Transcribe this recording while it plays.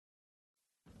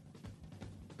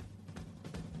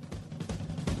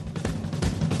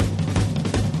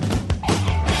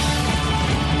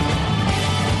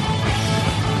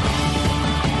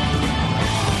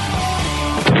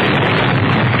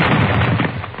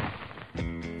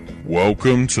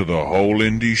Welcome to the Whole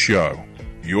Indy Show,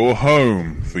 your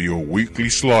home for your weekly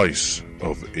slice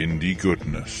of indie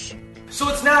goodness. So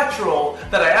it's natural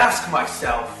that I ask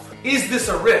myself, is this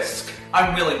a risk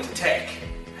I'm willing to take?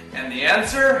 And the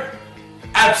answer?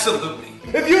 Absolutely.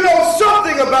 If you know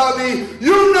something about me,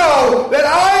 you know that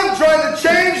I am trying to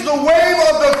change the wave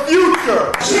of the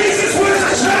future. Jesus was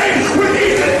the change we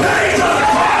need to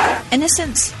pay.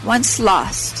 Innocence once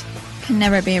lost can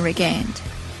never be regained.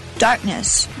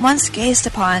 Darkness once gazed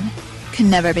upon can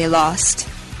never be lost.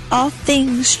 All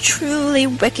things truly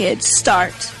wicked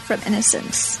start from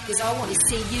innocence. Because I want to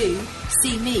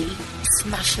see me,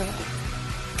 smash up.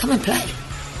 Come and play.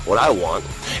 What I want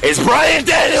is Bryan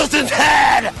Danielson's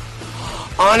head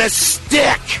on a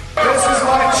stick. This is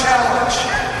my challenge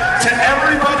to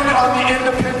everybody on the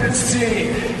Independence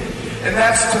team, and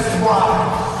that's to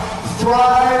thrive.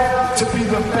 Thrive to be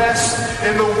the best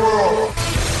in the world.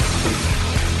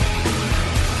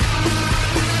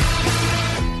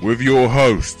 With your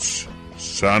hosts,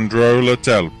 Sandro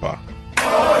Latelpa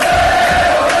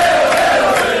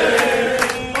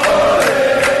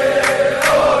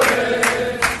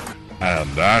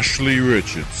and Ashley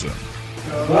Richardson.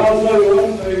 I'll tell you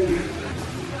one thing,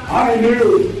 I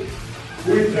knew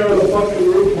we'd tear the fucking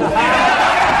roof off.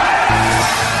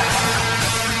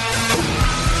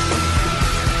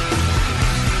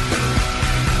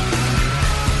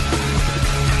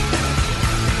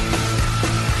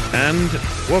 And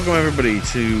welcome everybody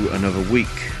to another week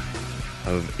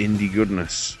of indie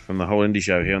goodness from the Whole Indy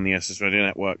Show here on the SS Radio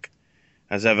Network.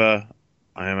 As ever,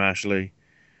 I am Ashley.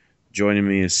 Joining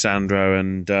me is Sandro,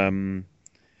 and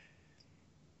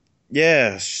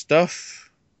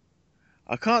stuff.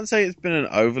 I can't say it's been an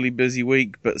overly busy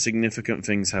week, but significant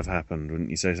things have happened, wouldn't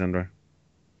you say, Sandro?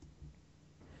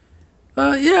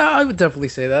 Yeah, I would definitely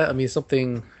say that. I mean,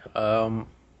 something.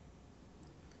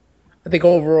 I think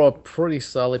overall a pretty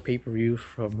solid pay-per-view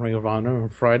from Ring of Honor on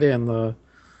Friday, and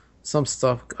some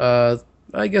stuff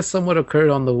I guess somewhat occurred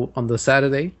on the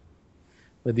Saturday,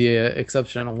 with the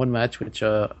exception of one match which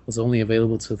was only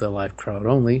available to the live crowd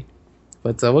only.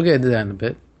 But we'll get into that in a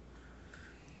bit.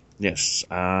 Yes.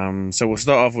 So we'll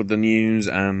start off with the news,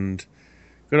 and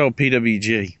good old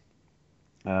PWG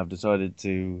have decided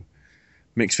to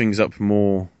mix things up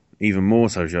even more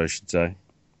so, I should say,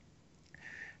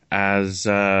 as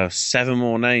 7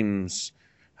 more names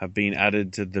have been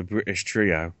added to the British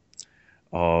trio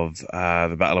of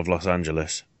the Battle of Los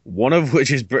Angeles. One of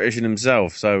which is British in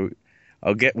himself, so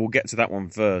we'll get to that one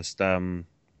first. Joining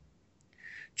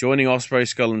Ospreay,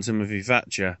 Skull, and Timothy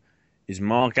Thatcher is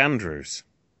Mark Andrews,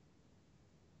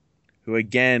 who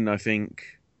again I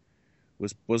think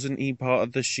wasn't he part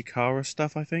of the Shikara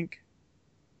stuff? I think.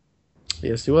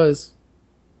 Yes, he was.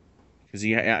 Because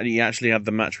he actually had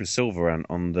the match with Silver on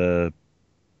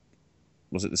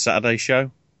was it the Saturday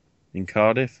show in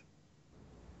Cardiff?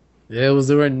 Yeah, it was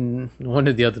during one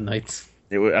of the other nights.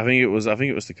 I think it was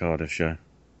the Cardiff show.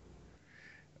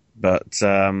 But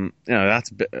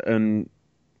that's and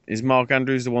is Mark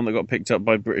Andrews the one that got picked up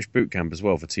by British Boot Camp as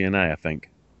well for TNA? I think.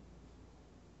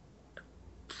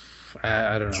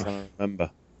 I don't know. I'm trying to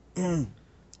remember.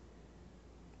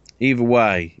 Either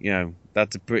way,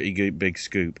 that's a pretty good big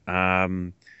scoop.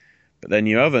 But then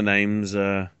your other names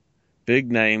are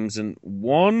big names, and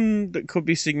one that could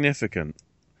be significant.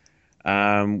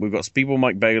 We've got Speedball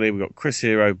Mike Bailey, we've got Chris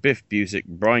Hero, Biff Busick,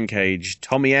 Brian Cage,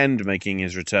 Tommy End making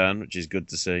his return, which is good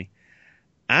to see,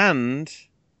 and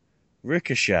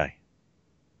Ricochet.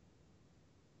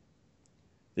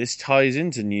 This ties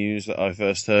into news that I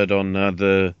first heard on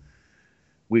the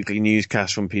weekly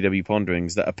newscast from PW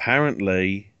Ponderings, that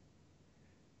apparently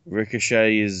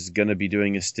Ricochet is going to be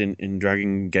doing a stint in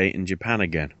Dragon Gate in Japan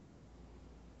again.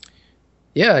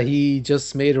 Yeah, he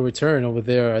just made a return over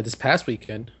there this past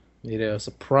weekend. Made a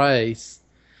surprise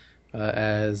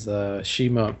as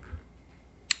Shima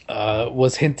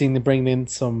was hinting to bring in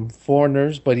some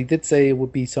foreigners, but he did say it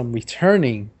would be some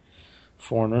returning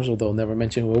foreigners, although never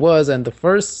mentioned who it was. And the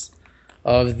first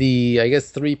of the, I guess,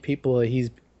 3 people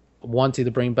he's wanted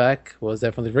to bring back was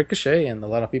definitely Ricochet, and a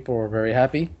lot of people were very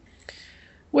happy.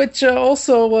 Which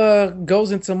also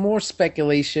goes into more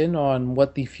speculation on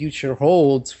what the future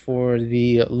holds for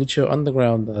the Lucha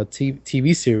Underground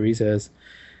TV series,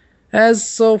 as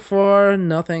so far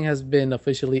nothing has been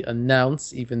officially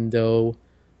announced, even though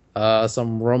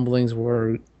some rumblings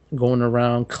were going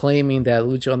around claiming that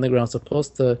Lucha Underground is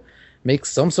supposed to make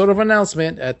some sort of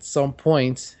announcement at some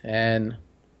point, and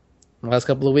the last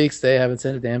couple of weeks they haven't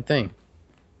said a damn thing.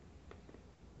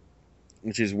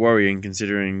 Which is worrying,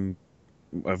 considering...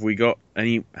 How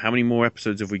many more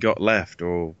episodes have we got left,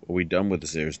 or are we done with the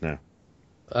series now?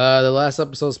 The last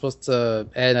episode is supposed to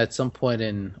end at some point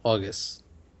in August.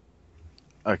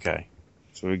 Okay.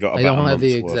 So we got I about don't a have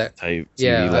the month's worth exact- of TV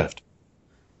Yeah, left.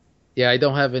 I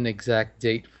don't have an exact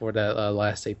date for that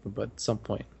last April, but some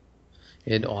point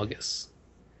in August.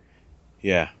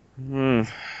 Yeah.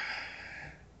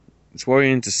 It's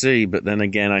worrying to see, but then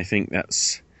again, I think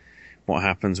that's what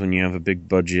happens when you have a big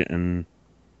budget and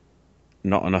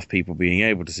not enough people being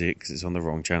able to see it because it's on the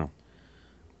wrong channel.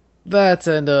 That,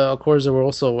 and of course, there were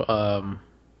also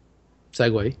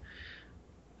segue.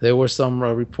 There were some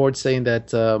reports saying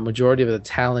that majority of the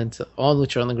talent on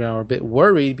Lucha Underground are a bit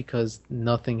worried because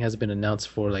nothing has been announced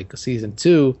for like season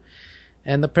 2,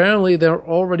 and apparently they're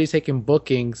already taking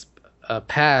bookings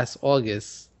past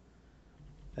August.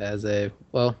 As they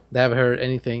haven't heard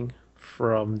anything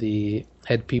from the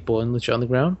head people in Lucha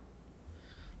Underground,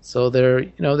 so they're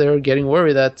getting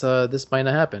worried that this might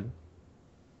not happen.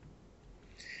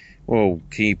 Well,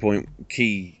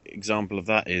 key example of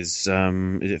that is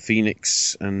it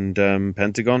Phoenix and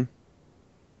Pentagon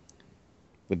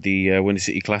with the Windy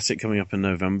City Classic coming up in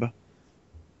November?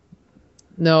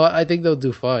 No, I think they'll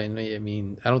do fine. I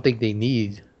mean, I don't think they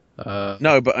need.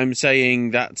 No, but I'm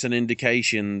saying that's an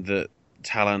indication that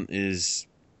talent is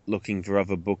looking for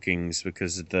other bookings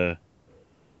because of the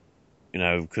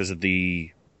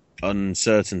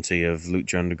uncertainty of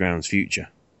Lucha Underground's future.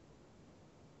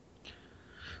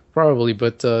 Probably,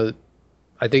 but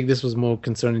I think this was more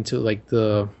concerning to like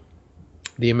the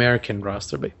American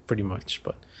roster, pretty much.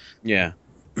 But yeah,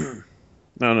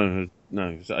 no.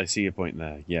 I see your point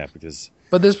there. Yeah, because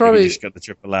but there's probably just got the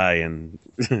AAA and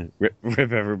rip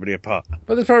everybody apart.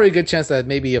 But there's probably a good chance that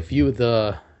maybe a few of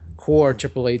the core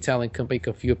AAA talent can make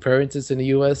a few appearances in the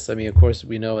U.S. I mean, of course,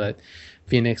 we know that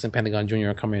Phoenix and Pentagon Jr.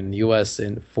 are coming in the U.S.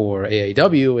 for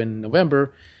AAW in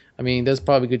November. I mean, there's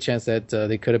probably a good chance that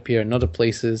they could appear in other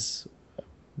places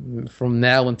from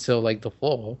now until like the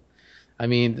fall. I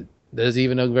mean, there's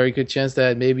even a very good chance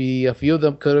that maybe a few of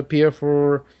them could appear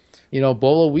for,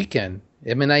 Bolo weekend.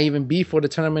 It may not even be for the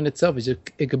tournament itself.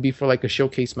 It could be for like a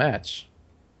showcase match.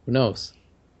 Who knows?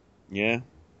 Yeah.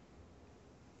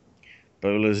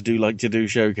 Bowlers do like to do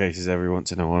showcases every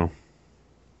once in a while.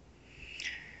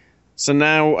 So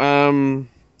now,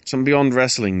 some Beyond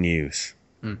Wrestling news.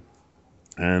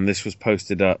 And this was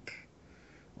posted up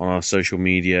on our social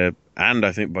media and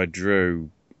I think by Drew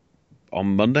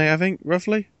on Monday, I think,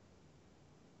 roughly.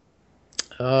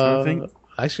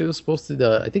 Actually, it was posted,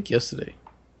 I think, yesterday.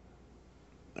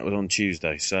 That was on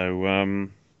Tuesday. So,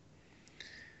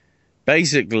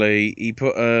 basically, he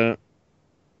put a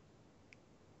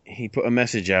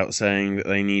message out saying that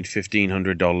they need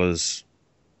 $1,500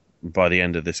 by the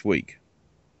end of this week.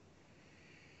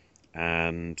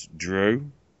 And Drew,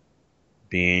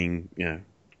 being,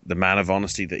 the man of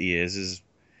honesty that he is, has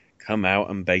come out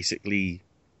and basically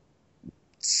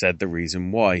said the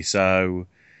reason why. So,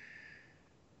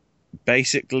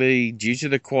 basically, due to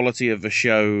the quality of the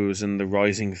shows and the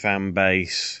rising fan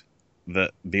base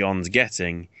that Beyond's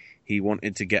getting, he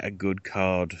wanted to get a good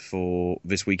card for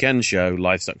this weekend show,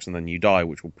 Life Sucks and Then You Die,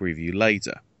 which we'll preview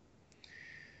later.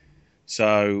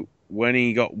 So, when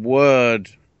he got word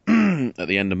at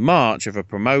the end of March of a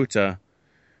promoter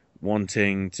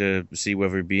wanting to see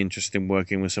whether he'd be interested in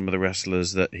working with some of the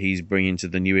wrestlers that he's bringing to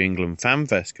the New England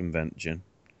FanFest convention,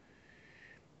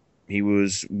 he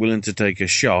was willing to take a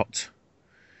shot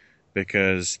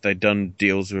because they'd done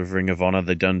deals with Ring of Honor,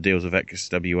 they'd done deals with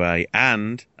XWA,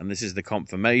 and this is the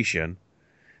confirmation,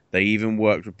 they even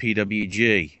worked with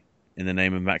PWG in the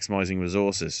name of maximizing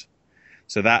resources.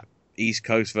 So that East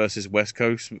Coast versus West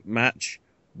Coast match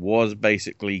was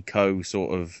basically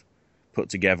sort of put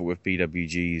together with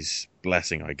PWG's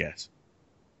blessing, I guess.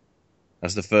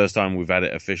 That's the first time we've had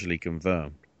it officially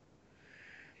confirmed.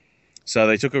 So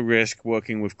they took a risk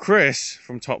working with Chris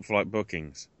from Top Flight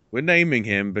Bookings. We're naming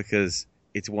him because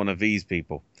it's one of these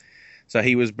people. So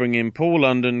he was bringing Paul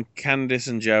London, Candice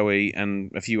and Joey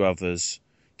and a few others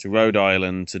to Rhode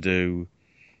Island to do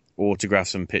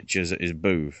autographs and pictures at his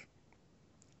booth.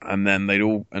 And then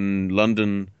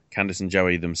London, Candice and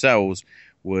Joey themselves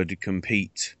would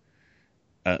compete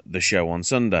at the show on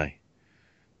Sunday.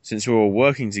 Since we were all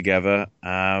working together,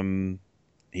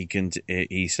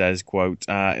 he says, quote,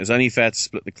 it was only fair to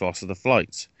split the cost of the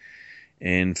flights.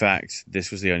 In fact,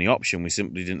 this was the only option. We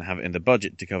simply didn't have it in the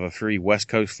budget to cover 3 West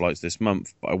Coast flights this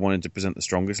month, but I wanted to present the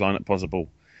strongest lineup possible.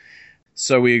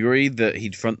 So we agreed that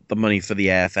he'd front the money for the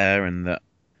airfare and that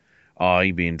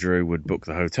I, being Drew, would book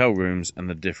the hotel rooms and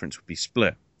the difference would be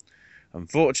split.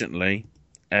 Unfortunately,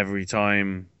 every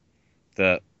time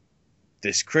that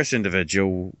this Chris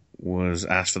individual was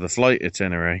asked for the flight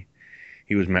itinerary,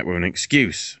 he was met with an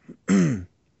excuse.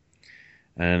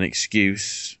 an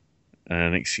excuse, and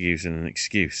an excuse, and an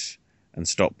excuse, and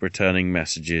stopped returning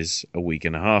messages a week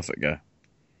and a half ago.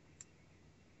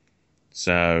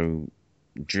 So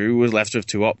Drew was left with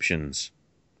two options.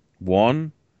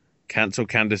 One, cancel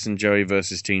Candice and Joey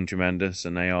versus Team Tremendous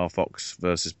and AR Fox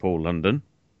versus Paul London,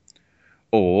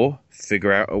 or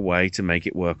figure out a way to make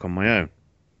it work on my own.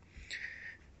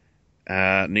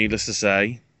 Needless to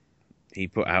say, he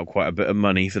put out quite a bit of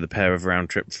money for the pair of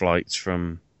round-trip flights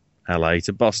from LA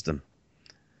to Boston.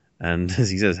 And as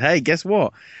he says, hey, guess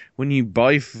what? When you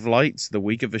buy flights the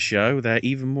week of a show, they're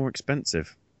even more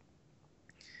expensive.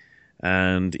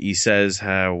 And he says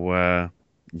how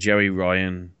Joey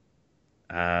Ryan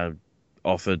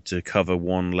offered to cover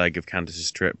one leg of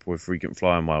Candice's trip with frequent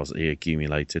flyer miles that he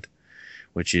accumulated,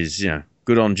 which is,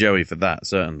 good on Joey for that,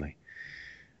 certainly.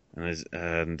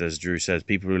 And as Drew says,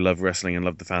 people who love wrestling and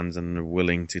love the fans and are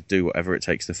willing to do whatever it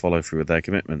takes to follow through with their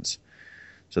commitments.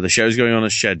 So the show's going on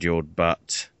as scheduled,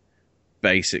 but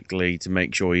basically to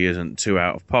make sure he isn't too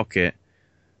out of pocket,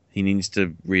 he needs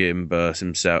to reimburse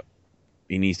himself.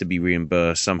 He needs to be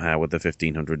reimbursed somehow with the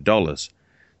 $1,500.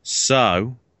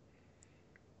 So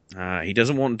he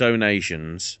doesn't want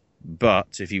donations,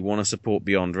 but if you want to support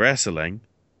Beyond Wrestling,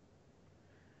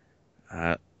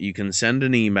 you can send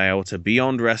an email to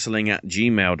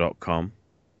beyondwrestling@gmail.com,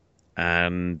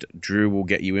 and Drew will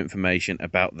get you information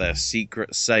about their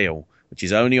secret sale, which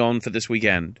is only on for this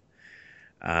weekend.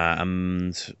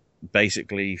 And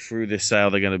basically, through this sale,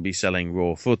 they're going to be selling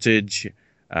raw footage,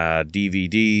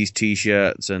 DVDs,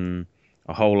 T-shirts, and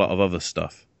a whole lot of other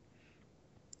stuff.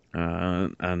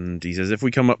 And he says, if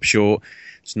we come up short,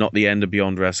 it's not the end of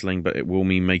Beyond Wrestling, but it will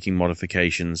mean making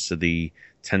modifications to the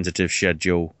tentative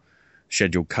schedule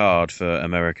card for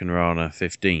American Rana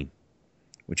 15,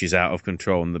 which is out of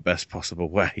control in the best possible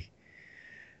way.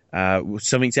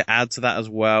 Something to add to that as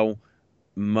well,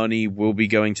 money will be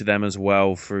going to them as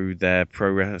well through their Pro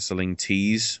Wrestling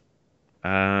Tees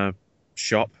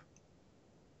shop.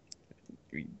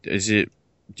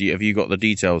 Have you got the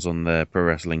details on their Pro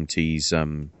Wrestling Tees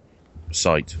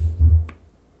site?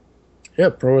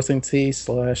 Yeah, Pro Wrestling Tees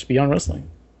 / Beyond Wrestling.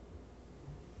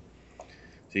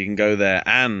 So you can go there,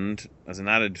 and as an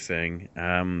added thing,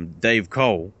 Dave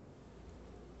Cole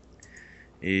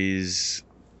is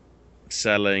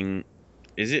selling.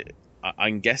 Is it?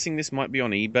 I'm guessing this might be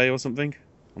on eBay or something.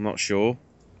 I'm not sure,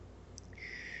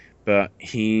 but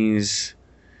he's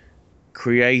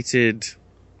created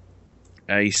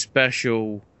a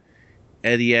special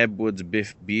Eddie Edwards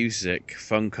Biff Busick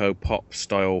Funko Pop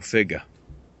style figure,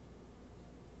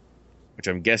 which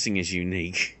I'm guessing is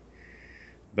unique.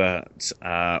 But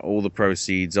all the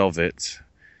proceeds of it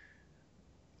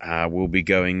will be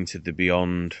going to the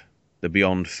Beyond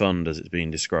Fund, as it's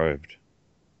being described.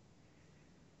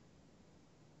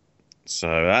 So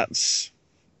that's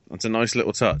a nice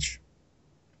little touch.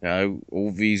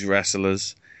 All these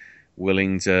wrestlers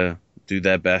willing to do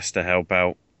their best to help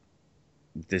out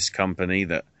this company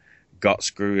that got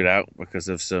screwed out because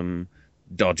of some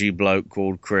dodgy bloke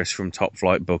called Chris from Top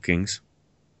Flight Bookings.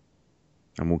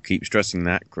 And we'll keep stressing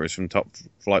that. Chris from Top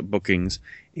Flight Bookings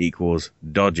equals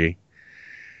dodgy.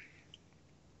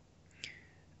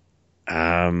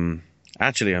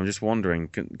 Actually, I'm just wondering,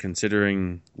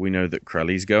 considering we know that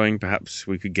Crowley's going, perhaps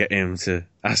we could get him to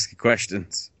ask the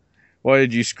questions. Why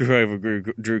did you screw over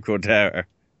Drew Cordero? At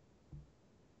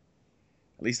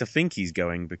least I think he's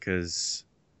going, because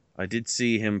I did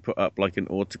see him put up like an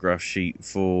autograph sheet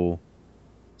for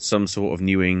some sort of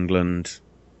New England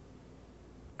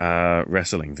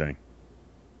wrestling thing.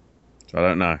 So I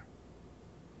don't know.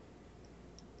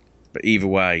 But either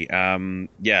way,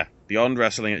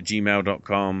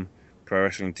 beyondwrestling@gmail.com,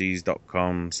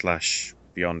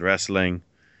 prowrestlingtees.com/beyondwrestling.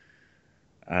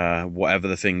 Whatever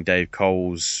the thing Dave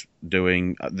Cole's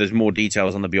doing, there's more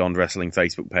details on the Beyond Wrestling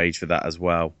Facebook page for that as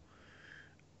well.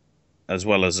 As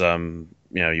well as,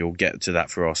 you'll get to that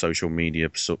through our social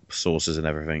media sources and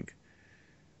everything.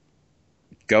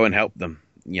 Go and help them.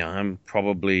 I'm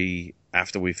probably,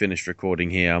 after we finished recording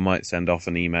here, I might send off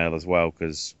an email as well,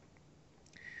 because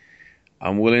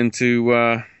I'm willing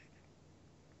to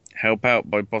help out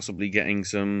by possibly getting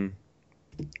some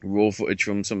raw footage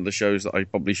from some of the shows that I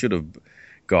probably should have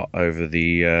got over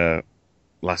the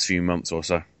last few months or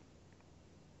so.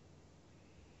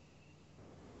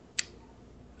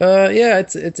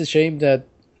 It's a shame that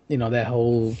that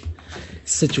whole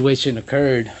situation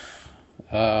occurred.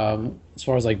 As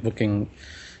far as like booking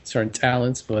certain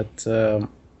talents, but I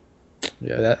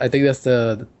think that's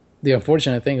the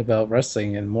unfortunate thing about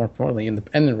wrestling, and more importantly,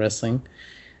 independent wrestling.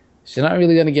 You're not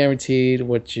really going to guarantee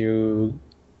what you're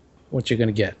going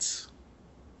to get,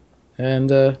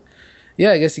 and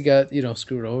yeah, I guess he got,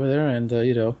 screwed over there. And,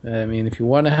 I mean, if you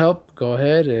want to help, go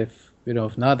ahead. If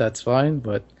not, that's fine.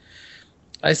 But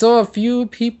I saw a few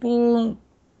people,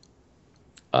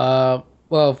 a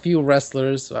few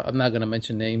wrestlers, I'm not going to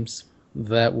mention names,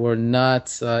 that were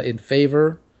not in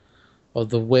favor of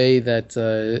the way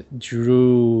that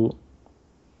Drew,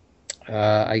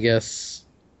 I guess,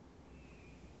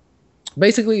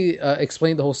 basically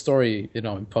explained the whole story,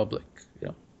 in public.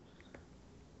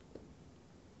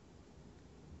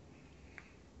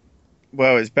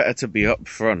 Well, it's better to be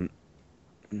upfront.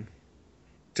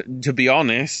 To be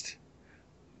honest,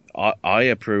 I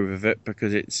approve of it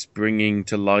because it's bringing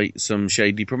to light some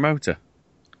shady promoter.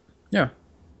 Yeah.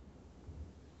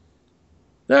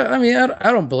 I mean,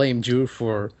 I don't blame Drew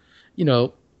for,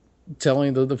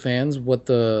 telling the fans what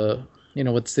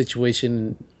what the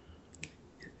situation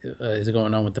is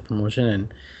going on with the promotion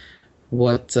and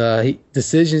what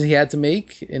decisions he had to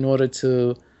make in order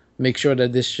to make sure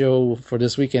that this show for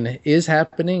this weekend is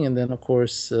happening. And then, of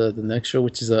course, the next show,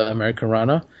 which is American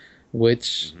Rana,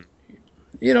 which,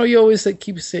 you always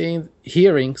keep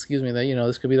hearing, that,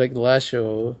 this could be like the last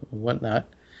show and whatnot.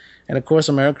 And, of course,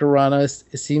 American Rana,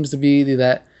 it seems to be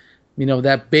that,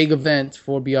 that big event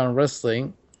for Beyond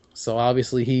Wrestling. So,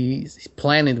 obviously, he's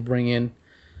planning to bring in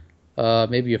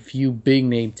maybe a few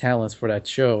big-name talents for that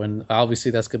show. And,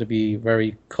 obviously, that's going to be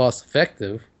very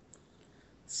cost-effective.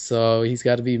 So he's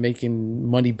got to be making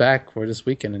money back for this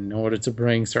weekend in order to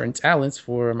bring certain talents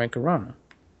for American Rana.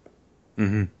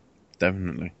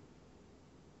 Definitely.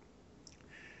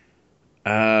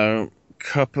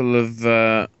 Couple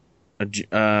of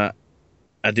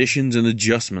additions and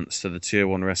adjustments to the Tier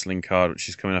 1 wrestling card, which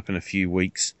is coming up in a few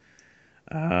weeks.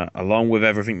 Along with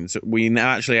everything, we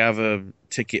now actually have a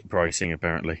ticket pricing,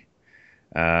 apparently.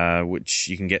 Which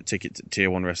you can get tickets at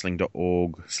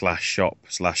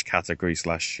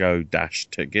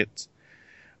tier1wrestling.org/shop/category/show-tickets.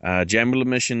 General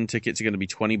admission tickets are going to be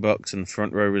 $20 and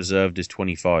front row reserved is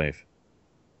 $25.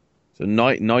 So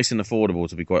nice and affordable,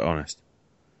 to be quite honest.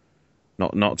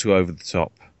 Not too over the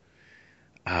top.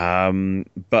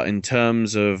 But in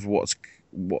terms of what's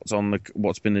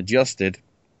been adjusted,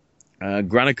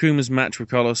 Gran Akuma's match with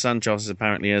Carlos Sanchez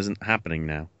apparently isn't happening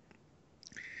now.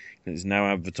 It's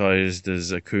now advertised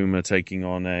as Akuma taking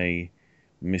on a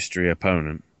mystery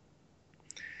opponent.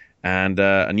 And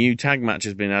a new tag match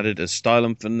has been added as Style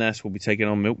and Finesse will be taking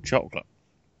on Milk Chocolate.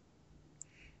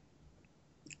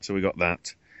 So we got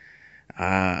that.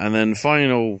 And then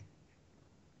final,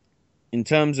 in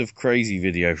terms of crazy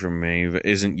video from me that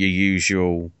isn't your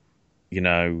usual,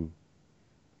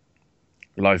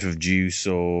 Life of Juice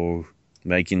or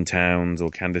Making Towns or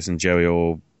Candice and Joey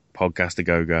or Podcast A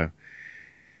Go-Go.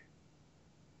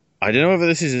 I don't know whether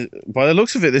this is, by the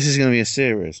looks of it, this is going to be a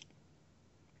series.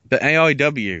 But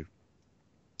AIW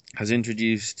has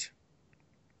introduced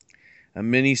a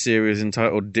mini-series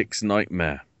entitled Dick's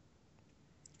Nightmare.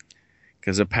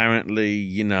 Because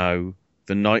apparently, the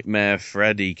Nightmare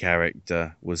Freddy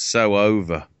character was so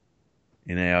over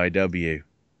in AIW.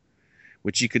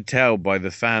 Which you could tell by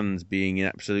the fans being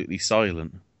absolutely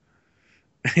silent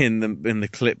in the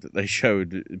clip that they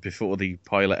showed before the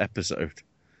pilot episode.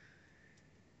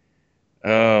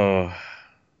 Oh,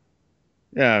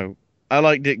 yeah, I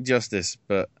like Dick Justice,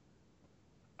 but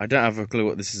I don't have a clue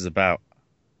what this is about.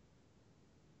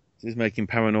 This is making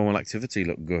Paranormal Activity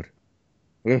look good.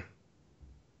 Ugh.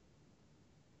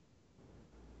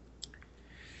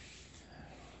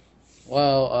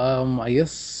 Well, I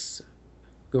guess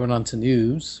going on to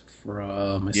news for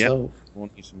myself. Yep.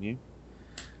 Want you some news?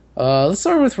 Let's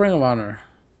start with Ring of Honor.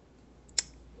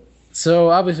 So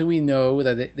obviously we know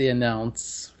that they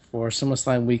announced for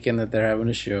SummerSlam weekend that they're having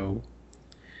a show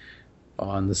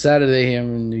on the Saturday here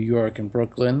in New York and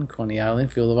Brooklyn, Coney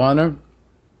Island, Field of Honor.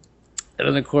 And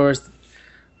then, of course,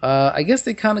 I guess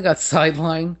they kind of got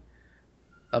sidelined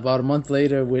about a month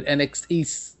later with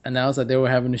NXT announced that they were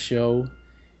having a show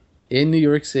in New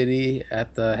York City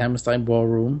at the Hammerstein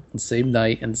Ballroom the same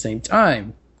night and the same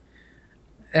time.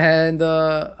 And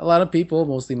a lot of people,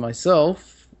 mostly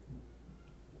myself,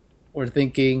 were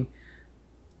thinking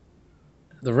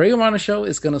the Ring of Honor show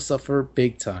is going to suffer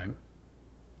big time.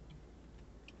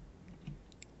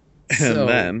 So,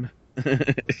 and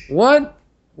then what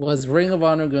was Ring of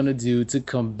Honor going to do to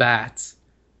combat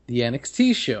the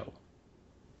NXT show?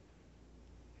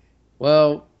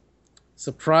 Well,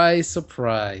 surprise,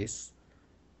 surprise.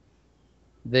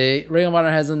 Ring of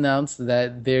Honor has announced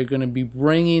that they're going to be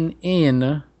bringing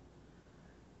in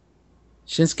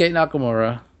Shinsuke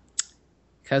Nakamura,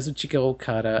 Kazuchika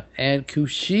Okada, and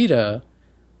Kushida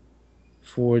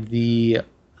for the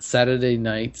Saturday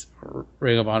night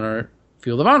Ring of Honor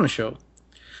Field of Honor show.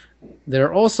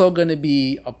 They're also going to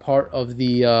be a part of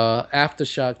the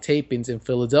Aftershock tapings in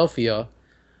Philadelphia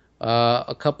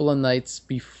a couple of nights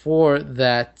before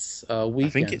that weekend. I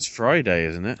think it's Friday,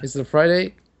 isn't it? Is it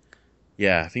Friday?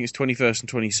 Yeah, I think it's 21st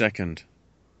and 22nd.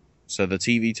 So the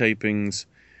TV tapings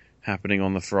happening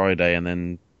on the Friday, and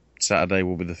then Saturday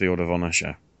will be the Field of Honor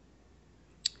show.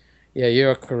 Yeah,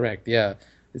 you're correct. Yeah,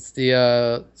 it's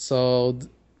the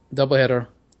doubleheader,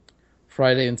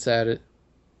 Friday and Saturday.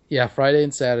 Yeah, Friday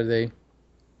and Saturday.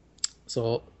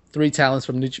 So 3 talents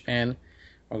from New Japan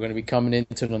are going to be coming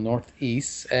into the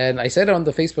Northeast, and I said on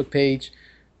the Facebook page,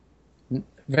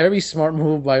 very smart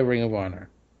move by Ring of Honor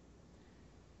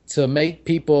to make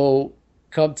people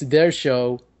come to their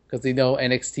show because they know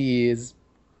NXT is,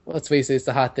 let's face it, it's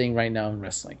the hot thing right now in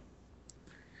wrestling.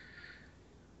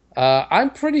 I'm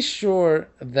pretty sure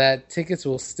that tickets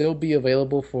will still be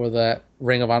available for that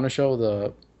Ring of Honor show,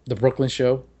 the Brooklyn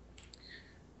show.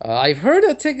 I've heard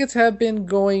that tickets have been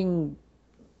going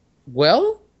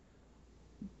well,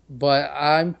 but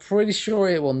I'm pretty sure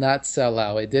it will not sell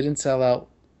out. It didn't sell out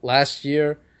last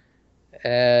year,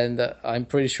 and I'm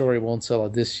pretty sure it won't sell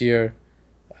out this year.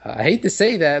 I hate to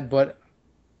say that, but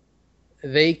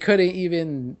they couldn't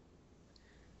even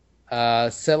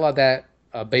sell out that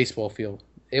baseball field.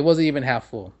 It wasn't even half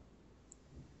full.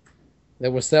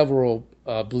 There were several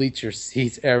bleacher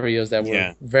seats areas that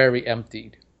were very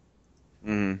emptied.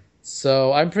 Mm-hmm.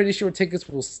 So I'm pretty sure tickets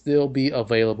will still be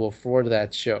available for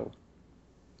that show.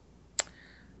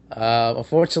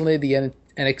 Unfortunately, the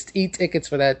NXT tickets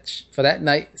for that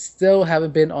night still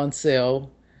haven't been on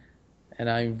sale, and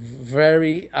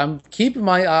I'm keeping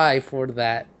my eye for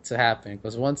that to happen,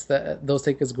 because once those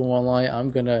tickets go online,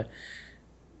 I'm gonna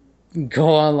go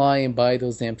online and buy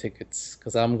those damn tickets,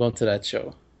 because I'm going to that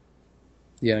show,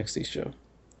 the NXT show.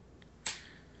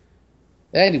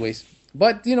 Anyways,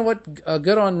 but you know what?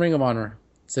 Good on Ring of Honor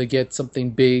to get something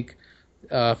big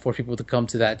for people to come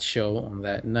to that show on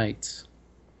that night.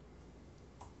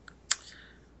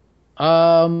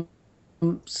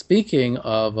 Speaking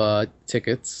of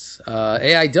tickets,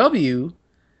 AIW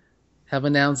have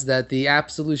announced that the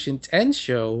Absolution 10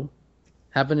 show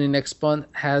happening next month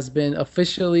has been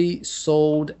officially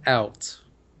sold out.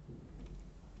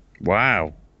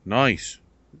 Wow, nice.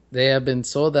 They have been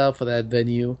sold out for that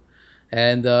venue.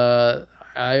 And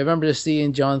I remember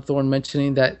seeing John Thorne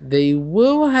mentioning that they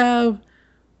will have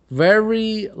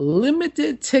very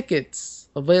limited tickets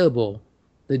available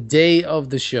the day of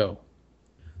the show.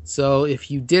 So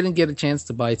if you didn't get a chance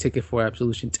to buy a ticket for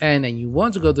Absolution 10 and you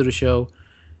want to go to the show,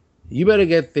 you better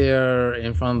get there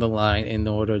in front of the line in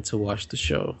order to watch the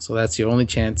show. So that's your only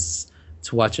chance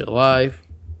to watch it live.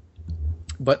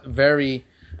 But very,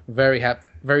 very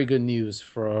very good news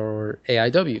for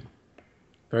AIW.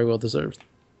 Very well deserved.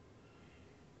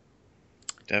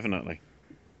 Definitely.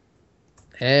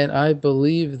 And I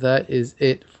believe that is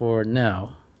it for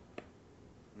now.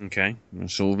 Okay,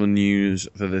 that's all the news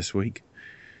for this week.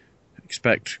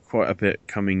 Expect quite a bit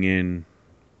coming in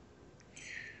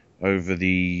over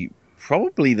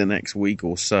probably the next week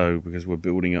or so, because we're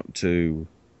building up to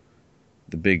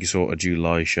the big sort of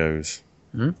July shows.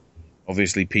 Mm-hmm.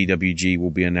 Obviously, PWG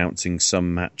will be announcing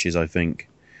some matches, I think.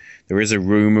 There is a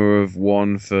rumor of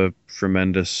one for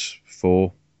Tremendous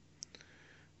 4,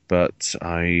 but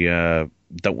I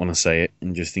don't want to say it,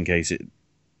 and just in case it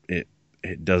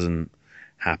doesn't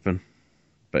happen.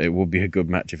 But it will be a good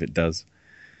match if it does.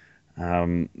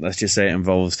 Let's just say it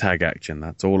involves tag action.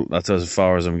 That's all. That's as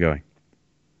far as I'm going.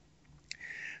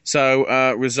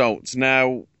 So, results.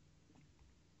 Now,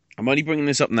 I'm only bringing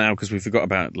this up now because we forgot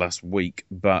about it last week,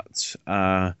 but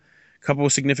a couple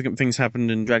of significant things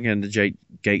happened in Dragon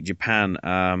Gate Japan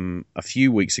a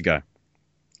few weeks ago,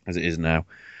 as it is now.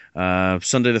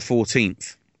 Sunday the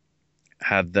 14th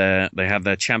they had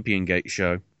their Champion Gate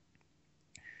show,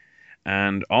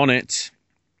 and on it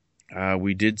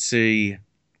we did see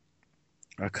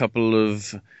a couple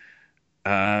of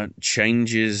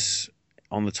changes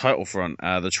on the title front.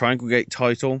 The Triangle Gate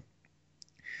title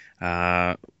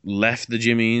left the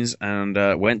Jimmies and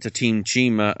went to Team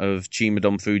Chima of Chima,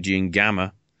 Dom Fuji, and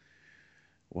Gamma,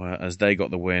 as they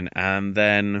got the win. And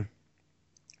then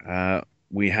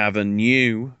we have a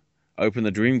new Open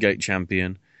the Dream Gate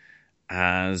champion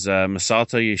as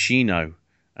Masato Yoshino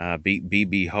beat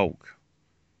BB Hulk,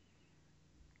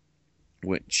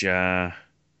 which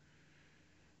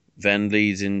then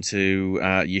leads into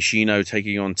Yoshino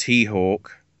taking on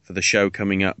T-Hawk for the show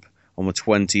coming up on the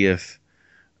 20th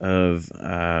of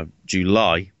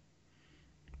July.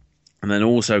 And then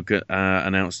also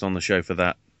announced on the show for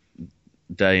that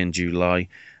day in July,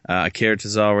 Akira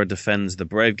Tozawa defends the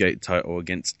Brave Gate title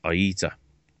against Aita.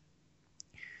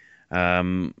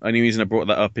 Only reason I brought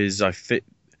that up is I don't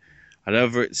know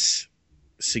if it's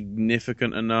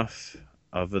significant enough,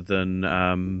 other than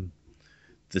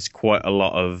there's quite a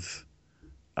lot of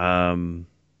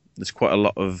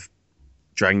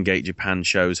Dragon Gate Japan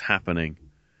shows happening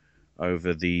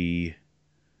over the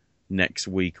next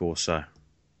week or so.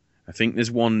 I think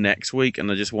there's one next week, and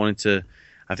I just wanted to.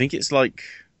 I think it's like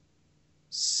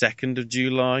 2nd of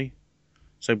July.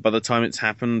 So by the time it's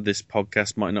happened, this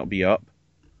podcast might not be up.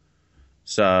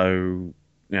 So,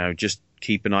 just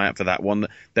keep an eye out for that one.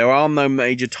 There are no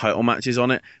major title matches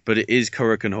on it, but it is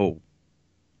Korakuen Hall.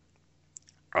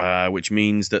 Which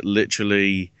means that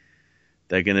literally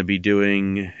they're going to be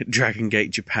doing Dragon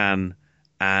Gate Japan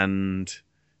and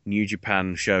New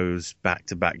Japan shows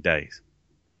back-to-back days.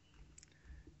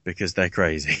 Because they're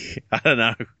crazy. I don't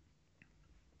know.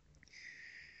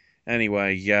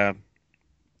 Anyway,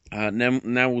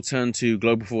 now we'll turn to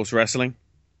Global Force Wrestling.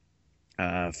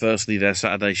 Firstly, their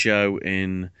Saturday show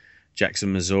in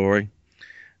Jackson, Missouri.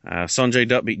 Sonjay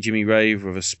Dutt beat Jimmy Rave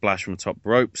with a splash from top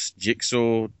ropes.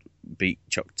 Jigsaw beat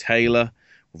Chuck Taylor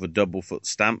with a double foot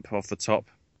stamp off the top.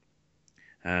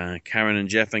 Karen and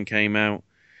Jeff then came out.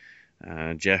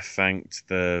 Jeff thanked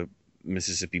the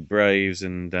Mississippi Braves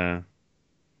and...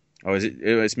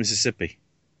 it's Mississippi.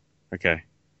 Okay.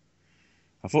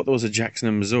 I thought there was a Jackson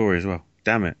in Missouri as well.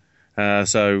 Damn it.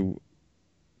 So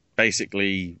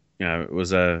basically, it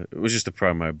was just a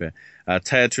promo bit.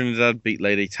 Taya Trinidad beat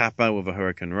Lady Tapper with a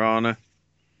Hurricane Rana.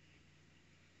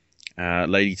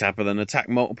 Lady Tapper then attacked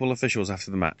multiple officials after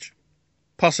the match.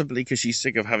 Possibly because she's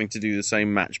sick of having to do the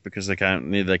same match because they can't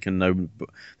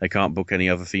book any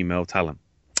other female talent.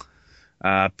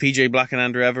 PJ Black and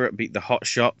Andrew Everett beat the Hot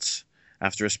Shots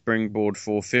after a springboard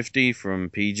 450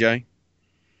 from PJ.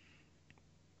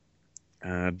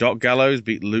 Doc Gallows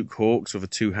beat Luke Hawks with a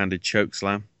two-handed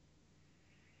chokeslam.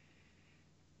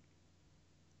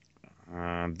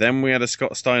 Then we had a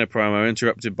Scott Steiner promo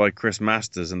interrupted by Chris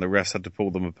Masters, and the refs had to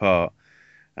pull them apart,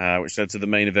 which led to the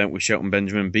main event with Shelton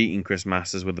Benjamin beating Chris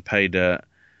Masters with the pay dirt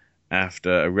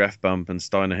after a ref bump and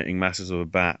Steiner hitting Masters with a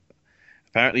bat.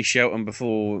 Apparently Shelton,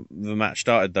 before the match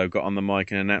started, though, got on the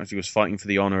mic and announced he was fighting for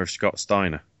the honour of Scott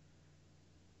Steiner.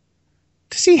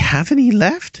 Does he have any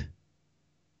left?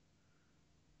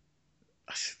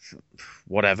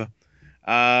 Whatever.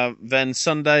 Then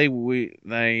Sunday,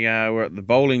 they were at the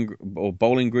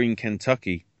Bowling Green,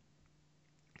 Kentucky,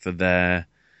 for their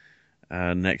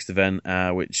next event,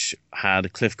 which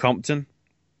had Cliff Compton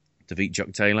defeat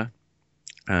Chuck Taylor.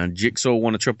 Jigsaw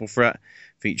won a triple threat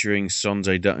featuring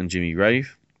Sonjay Dutt and Jimmy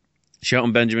Rave.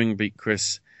 Shelton Benjamin beat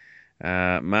Chris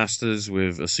Masters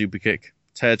with a super kick.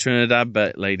 Taya Trinidad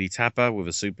beat Lady Tapper with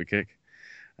a super kick.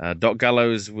 Doc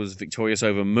Gallows was victorious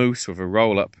over Moose with a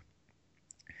roll-up.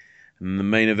 And the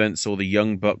main event saw the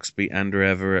Young Bucks beat Andrew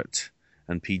Everett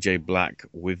and PJ Black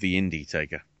with the Indie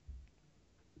Taker.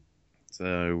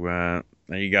 So,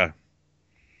 there you go.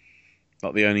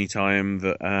 Not the only time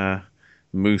that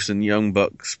Moose and Young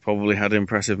Bucks probably had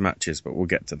impressive matches, but we'll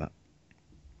get to that.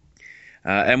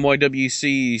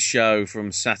 NYWC's show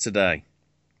from Saturday.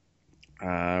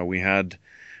 We had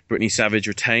Brittany Savage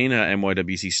retain her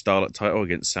NYWC Starlet title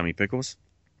against Sammy Pickles.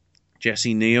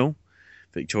 Jesse Neal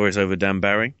victorious over Dan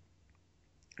Barry.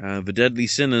 The Deadly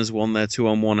Sinners won their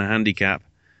 2-on-1 handicap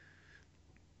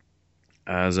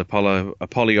as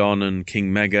Apollyon and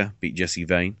King Mega beat Jesse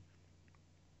Vane.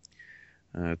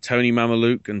 Tony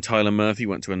Mamaluke and Tyler Murphy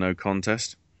went to a no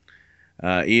contest.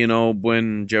 Ian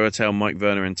Aldwin, Joe Attell, Mike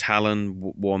Werner and Talon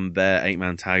won their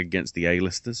 8-man tag against the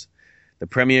A-listers. The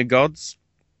Premier Gods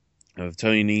of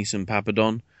Tony Nese and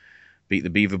Papadon beat the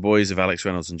Beaver Boys of Alex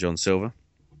Reynolds and John Silver.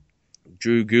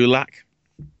 Drew Gulak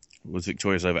was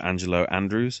victorious over Angelo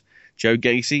Andrews. Joe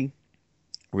Gacy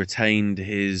retained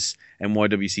his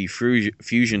NYWC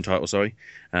Fusion title,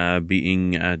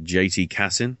 beating JT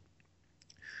Cassin.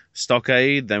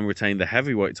 Stockade then retained the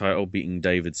heavyweight title, beating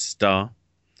David Starr.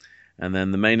 And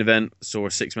then the main event saw a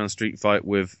 6-man street fight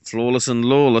with Flawless and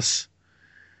Lawless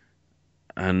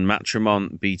and Matt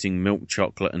Tremont beating Milk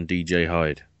Chocolate and DJ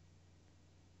Hyde.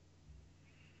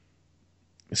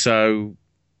 So,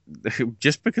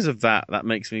 just because of that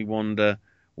makes me wonder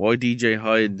why DJ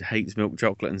Hyde hates Milk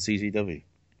Chocolate and CCW.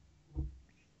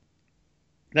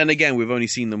 Then again, we've only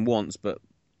seen them once, but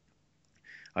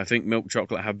I think Milk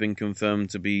Chocolate have been confirmed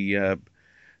to be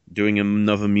doing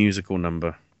another musical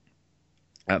number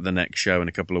at the next show in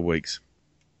a couple of weeks.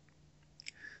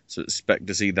 So expect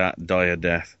to see that die a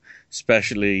death,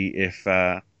 especially if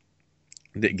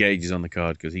Nick Gage is on the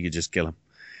card, because he could just kill him.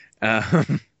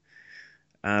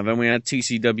 Then we had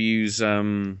TCW's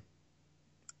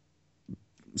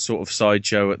sort of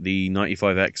sideshow at the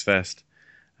 95X Fest.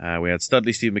 We had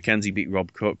Studley Steve McKenzie beat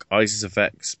Rob Cook. Isis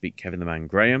Effects beat Kevin the Man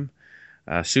Graham.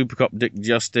 Super Cop Dick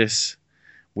Justice,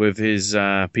 with his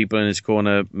people in his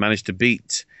corner, managed to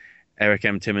beat Eric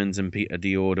M. Timmons and Peter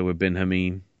D'Order with Bin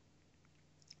Hameen.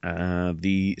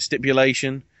 The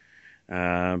stipulation,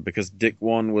 because Dick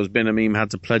won, was Bin Hameen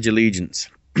had to pledge allegiance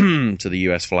to the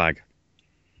US flag.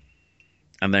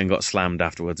 And then got slammed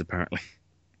afterwards, apparently.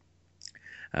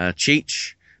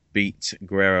 Cheech beat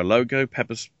Guerrero Logo.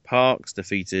 Pepper Parks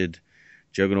defeated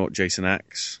Juggernaut Jason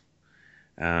Axe.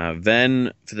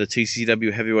 Then, for the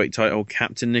TCW heavyweight title,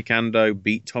 Captain Nick Ando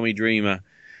beat Tommy Dreamer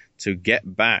to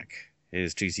get back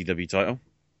his TCW title.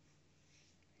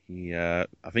 I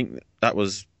think that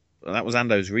was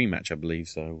Ando's rematch, I believe.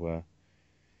 So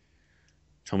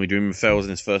Tommy Dreamer fails in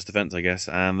his first defense, I guess.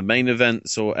 And the main event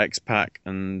saw X-Pac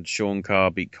and Sean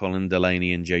Carr beat Colin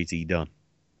Delaney and JT Dunn.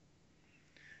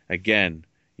 Again,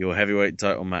 your heavyweight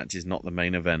title match is not the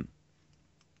main event.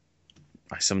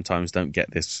 I sometimes don't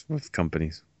get this with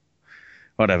companies.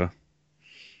 Whatever.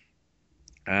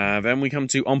 Then we come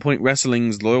to On Point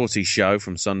Wrestling's loyalty show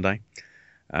from Sunday.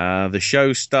 The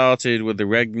show started with the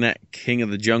redneck king of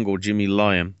the jungle, Jimmy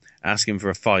Lyon, asking for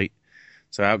a fight.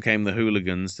 So out came the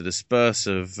hooligans to disperse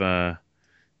of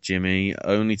Jimmy,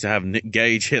 only to have Nick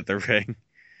Gage hit the ring.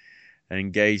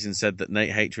 And Gage and said that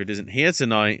Nate Hatred isn't here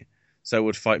tonight, so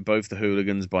would fight both the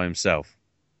hooligans by himself.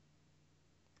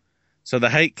 So the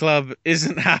Hate Club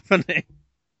isn't happening.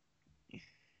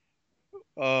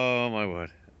 Oh, my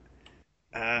word.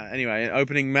 Anyway,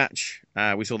 opening match,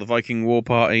 we saw the Viking War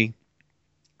Party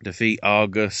defeat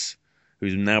Argus,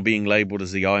 who's now being labelled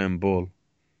as the Iron Bull.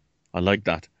 I like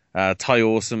that. Ty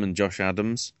Awesome and Josh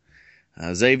Adams.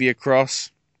 Xavier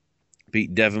Cross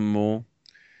beat Devon Moore.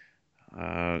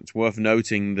 It's worth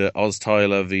noting that Oz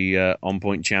Tyler, the On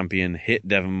Point champion, hit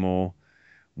Devon Moore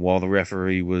while the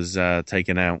referee was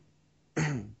taken out.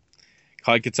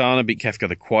 Kai Katana beat Kefka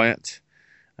the Quiet.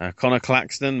 Connor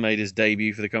Claxton made his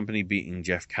debut for the company, beating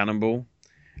Jeff Cannonball.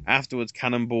 Afterwards,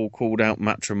 Cannonball called out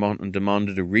Matt Tremont and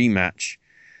demanded a rematch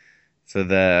for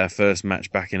their first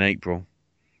match back in April.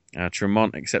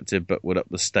 Tremont accepted but would up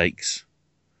the stakes.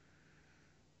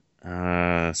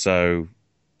 So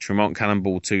Tremont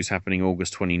Cannonball 2 is happening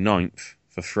August 29th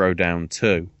for Throwdown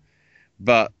 2.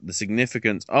 But the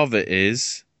significance of it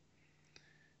is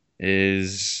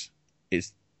it's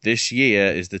this year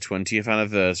is the 20th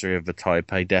anniversary of the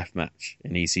Taipei Deathmatch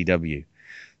in ECW.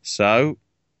 So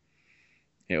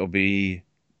it'll be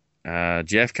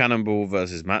Jeff Cannonball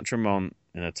versus Matt Tremont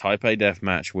in a Taipei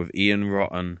Deathmatch with Ian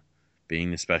Rotten being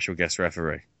the special guest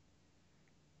referee.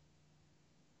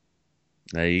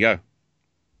 There you go.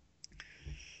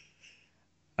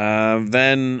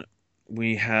 Then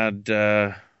we had,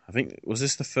 I think, was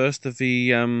this the first of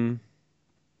the,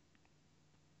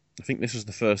 I think this was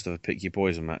the first of the Pick Your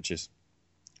Poison matches.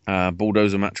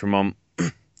 Bulldozer Matt Tremont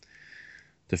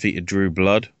defeated Drew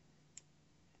Blood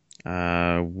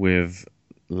with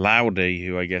Loudy,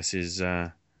 who I guess is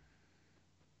I'm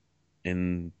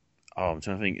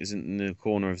trying to think, is in the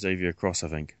corner of Xavier Cross, I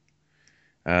think.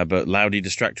 But Loudy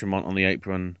distracted Tremont on the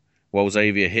apron. While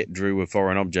Xavier hit Drew with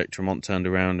Foreign Object, Tremont turned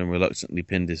around and reluctantly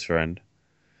pinned his friend.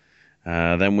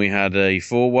 Then we had a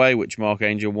four-way, which Mark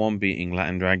Angel won, beating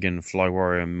Latin Dragon, Fly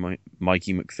Warrior, and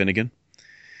Mikey McFinnigan.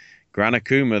 Gran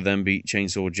Akuma then beat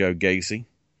Chainsaw Joe Gacy.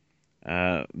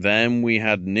 Then we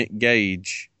had Nick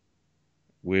Gage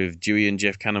with Dewey and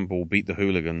Jeff Cannonball beat the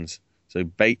Hooligans. So,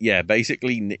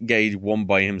 basically Nick Gage won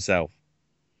by himself.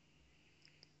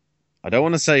 I don't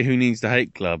want to say who needs the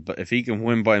Hate Club, but if he can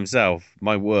win by himself,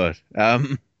 my word.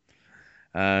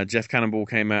 Jeff Cannonball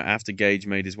came out after Gage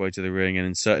made his way to the ring and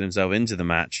inserted himself into the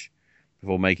match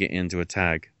before making it into a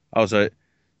tag. Oh, so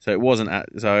it wasn't...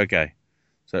 okay.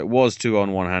 So it was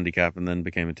 2-on-1 handicap and then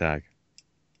became a tag.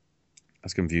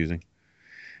 That's confusing.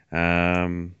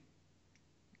 The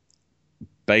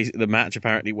match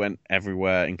apparently went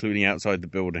everywhere, including outside the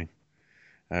building.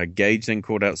 Gage then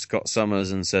called out Scott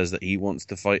Summers and says that he wants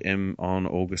to fight him on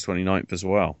August 29th as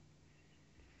well.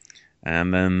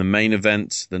 And then the main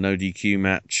event, the no DQ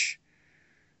match,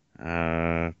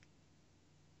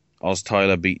 Oz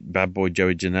Tyler beat Bad Boy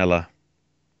Joey Janela,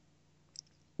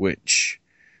 which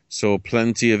saw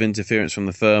plenty of interference from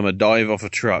the firm, a dive off a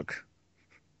truck,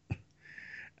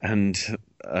 and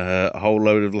a whole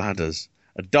load of ladders.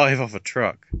 A dive off a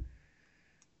truck.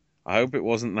 I hope it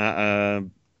wasn't that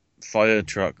fire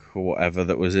truck or whatever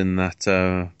that was in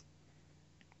that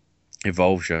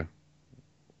Evolve show.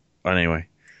 Anyway,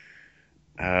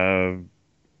 that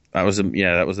was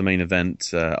the main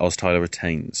event. Oz Tyler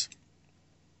retains.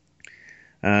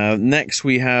 Next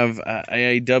we have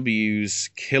AAW's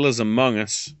Killers Among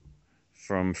Us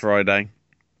from Friday.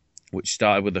 which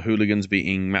started with the Hooligans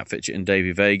beating Matt Fitchett and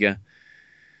Davey Vega,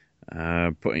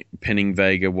 pinning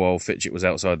Vega while Fitchett was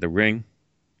outside the ring.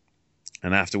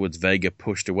 And afterwards, Vega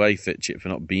pushed away Fitchett for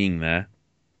not being there.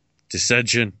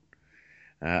 Dissension.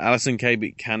 Alison Kay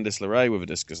beat Candice LeRae with a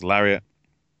discus lariat.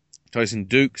 Tyson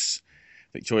Dukes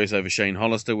victorious over Shane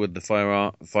Hollister with the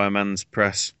fireman's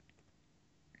press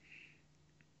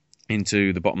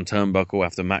into the bottom turnbuckle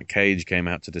after Matt Cage came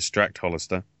out to distract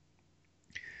Hollister.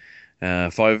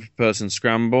 5-person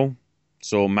scramble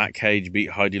saw Matt Cage beat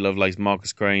Heidi Lovelace,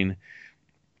 Marcus Crane,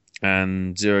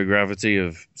 and Zero Gravity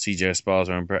of CJ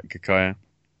Esparza and Brett Kakaya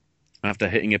after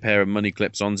hitting a pair of money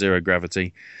clips on Zero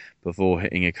Gravity before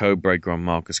hitting a code breaker on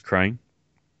Marcus Crane.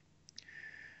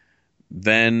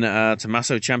 Then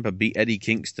Tommaso Ciampa beat Eddie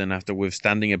Kingston after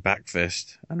withstanding a back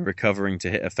fist and recovering to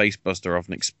hit a facebuster off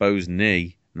an exposed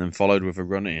knee, and then followed with a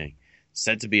running knee.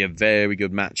 Said to be a very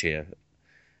good match here.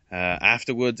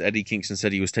 Afterwards, Eddie Kingston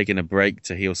said he was taking a break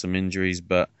to heal some injuries,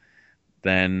 but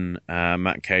then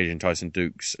Matt Cage and Tyson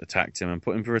Dukes attacked him and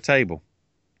put him through a table.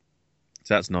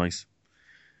 So that's nice.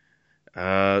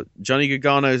 Johnny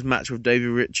Gargano's match with Davey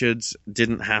Richards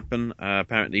didn't happen.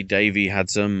 Apparently Davey had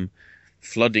some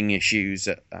flooding issues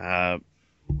at, I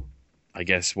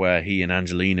guess, where he and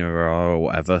Angelina are or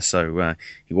whatever, so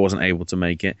he wasn't able to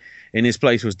make it. In his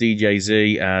place was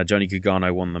DJZ. Johnny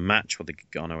Gargano won the match with the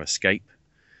Gargano escape.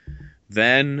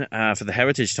 Then, for the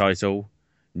Heritage title,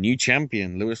 new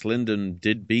champion Lewis Linden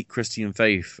did beat Christian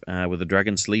Faith with a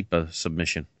Dragon Sleeper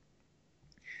submission.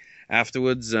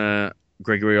 Afterwards,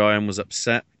 Gregory Iron was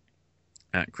upset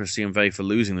at Christian Faith for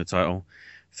losing the title.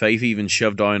 Faith even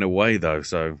shoved Iron away, though,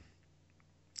 so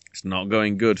it's not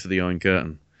going good for the Iron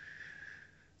Curtain.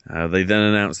 They then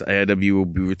announced that AIW will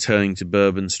be returning to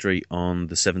Bourbon Street on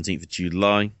the 17th of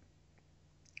July.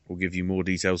 We'll give you more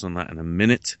details on that in a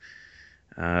minute.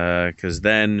 Because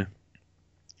then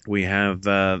we have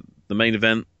the main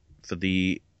event for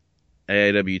the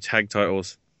AIW tag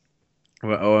titles,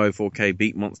 where OO4K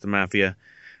beat Monster Mafia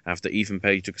after Ethan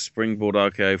Page took a springboard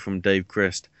RKO from Dave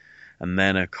Christ, and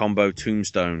then a combo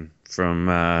tombstone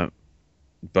from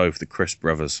both the Christ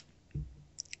brothers.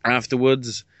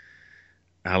 Afterwards,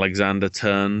 Page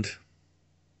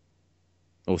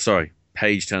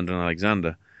turned on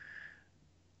Alexander,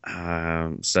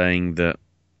 saying that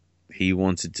he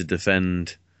wanted to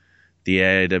defend the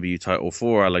AIW title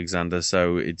for Alexander,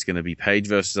 so it's going to be Page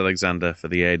versus Alexander for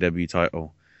the AIW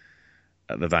title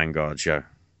at the Vanguard show.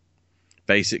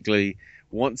 Basically,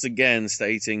 once again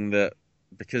stating that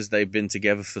because they've been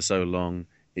together for so long,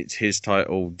 it's his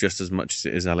title just as much as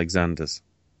it is Alexander's.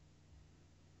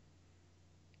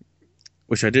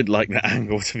 Which I did like that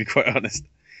angle, to be quite honest.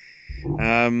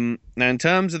 Now, in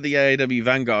terms of the AIW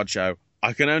Vanguard show,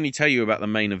 I can only tell you about the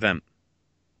main event.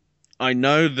 I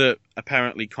know that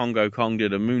apparently Congo Kong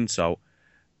did a moonsault.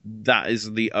 That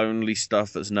is the only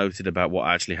stuff that's noted about what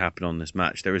actually happened on this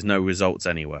match. There is no results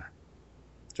anywhere.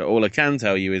 So all I can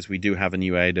tell you is we do have a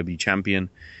new AIW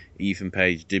champion. Ethan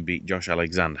Page did beat Josh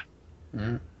Alexander.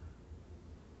 Mm-hmm.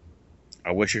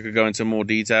 I wish I could go into more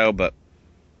detail, but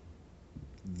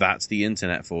that's the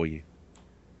internet for you.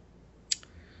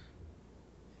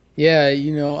 Yeah,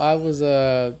 I was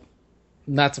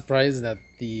not surprised that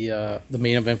the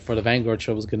main event for the Vanguard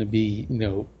show was going to be,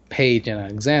 Page and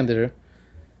Alexander. It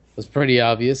was pretty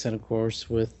obvious, and of course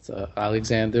with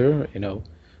Alexander,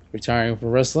 retiring from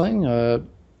wrestling,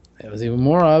 it was even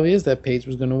more obvious that Page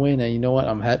was going to win. And you know what?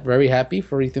 I'm very happy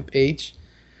for Ethan Page.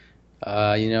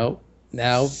 Now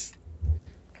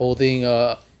holding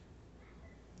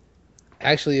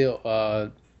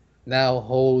now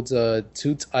holds 2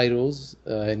 titles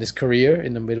in his career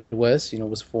in the Midwest.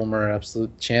 Was former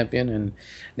Absolute Champion, and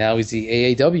now he's the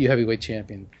AAW Heavyweight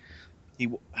Champion.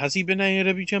 Has he been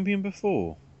AAW Champion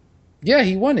before? Yeah,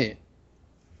 he won it.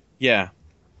 Yeah.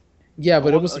 Yeah,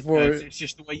 but it was for... It's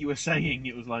just the way you were saying.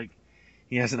 It was like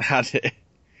he hasn't had it.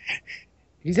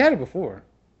 He's had it before.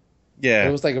 Yeah.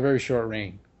 It was like a very short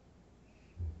reign.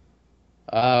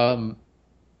 What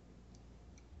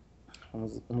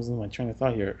was my train of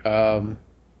thought here?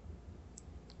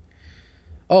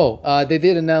 They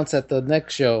did announce at the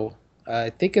next show, I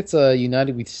think it's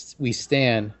United We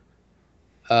Stand,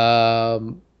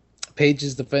 Page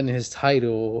is defending his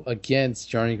title against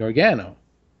Johnny Gargano.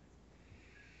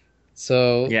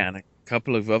 So yeah, and a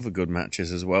couple of other good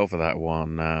matches as well for that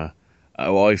one.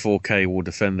 I4K will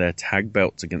defend their tag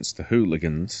belts against the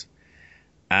Hooligans,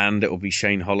 and it will be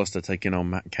Shane Hollister taking on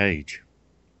Matt Cage.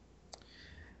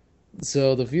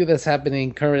 So the feud that's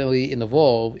happening currently in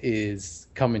Evolve is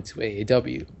coming to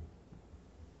AAW,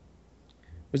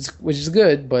 which is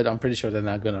good, but I'm pretty sure they're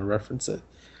not going to reference it.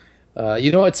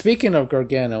 You know what? Speaking of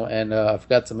Gargano, and I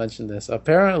forgot to mention this.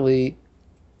 Apparently,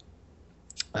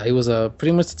 he was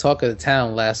pretty much the talk of the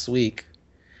town last week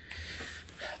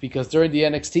because during the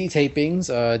NXT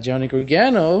tapings, Johnny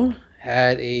Gargano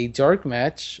had a dark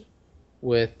match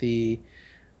with the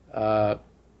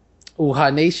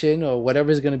Uha Nation or whatever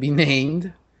is going to be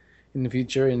named in the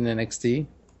future in NXT.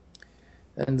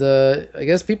 And I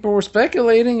guess people were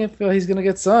speculating if he's going to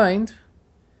get signed.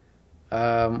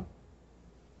 Probably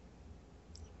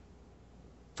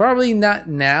not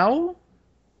now,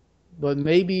 but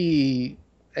maybe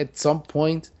at some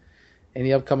point in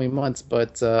the upcoming months.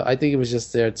 But I think it was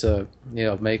just there to,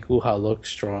 make Uha look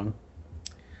strong.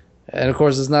 And of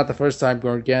course, it's not the first time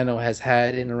Gargano has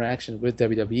had interaction with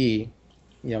WWE.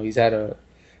 He's had a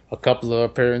couple of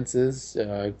appearances,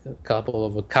 a couple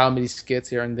of comedy skits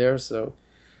here and there. So,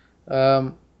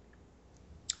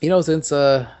 since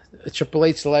Triple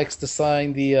H likes to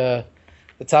sign the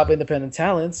top independent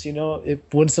talents, it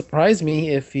wouldn't surprise me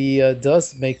if he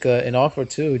does make an offer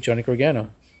to Johnny Gargano.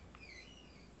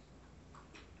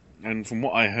 And from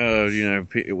what I heard,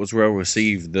 it was well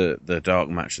received, the dark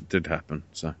match that did happen.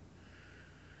 So,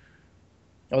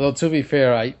 although to be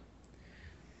fair,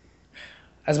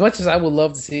 as much as I would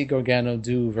love to see Gargano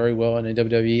do very well in the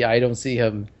WWE, I don't see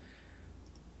him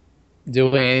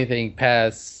doing anything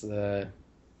past the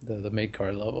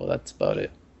mid-card level. That's about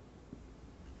it.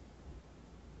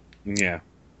 Yeah.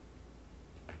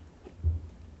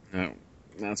 No,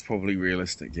 that's probably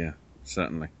realistic, yeah,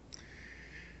 certainly.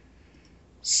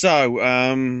 So,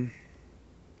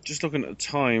 just looking at the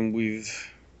time,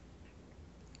 we've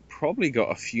probably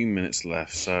got a few minutes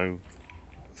left. So,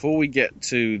 before we get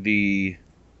to the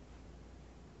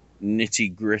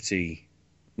nitty-gritty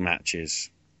matches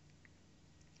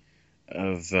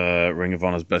of Ring of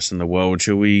Honor's Best in the World,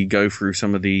 shall we go through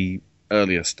some of the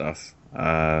earlier stuff?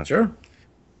 Sure.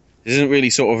 This isn't really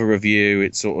sort of a review,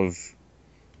 it's sort of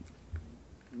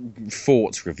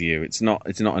thoughts review. It's not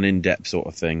an in-depth sort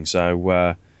of thing.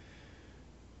 So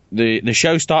the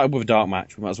show started with a dark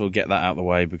match. We might as well get that out of the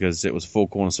way because it was a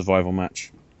four-corner survival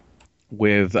match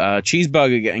with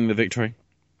Cheeseburger getting the victory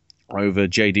over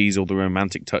Jay Diesel, The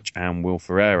Romantic Touch, and Will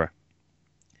Ferreira.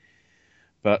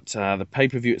 But the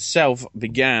pay-per-view itself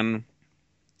began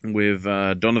with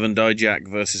Donovan Dijak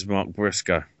versus Mark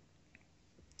Briscoe.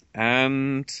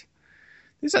 And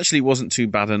this actually wasn't too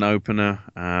bad an opener.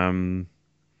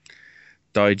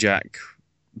 Dijak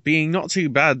being not too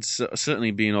bad,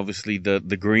 certainly being obviously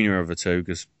the greener of the two,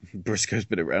 because Briscoe's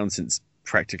been around since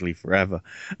practically forever.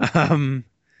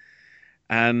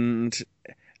 And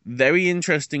very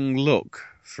interesting look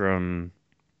from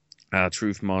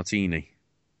Truth Martini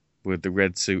with the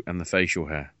red suit and the facial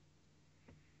hair.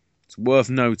 It's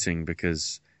worth noting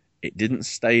because it didn't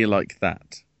stay like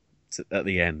that at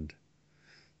the end.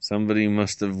 Somebody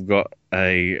must have got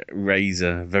a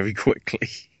razor very quickly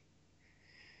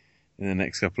in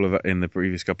the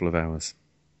previous couple of hours.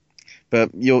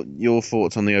 But your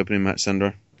thoughts on the opening match,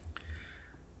 Sandro?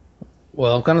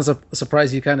 Well, I'm kind of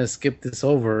surprised you kind of skipped this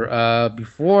over.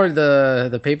 Before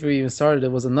the pay-per-view even started, there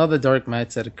was another dark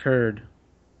match that occurred.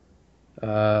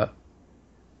 I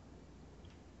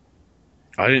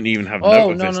didn't even have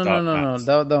note of this dark match.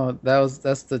 No.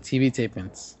 That's the TV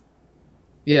tapings.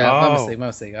 Yeah, my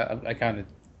mistake. I kind of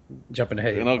jumping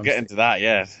ahead. We're not getting to that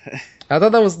yet. I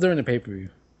thought that was during the pay-per-view.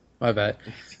 My bad.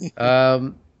 I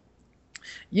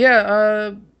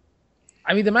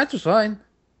mean, the match was fine.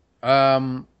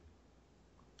 I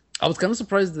was kind of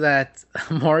surprised that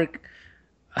Mark,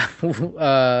 took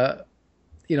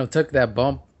that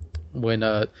bump when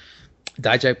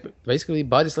Dijak basically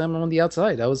body slammed him on the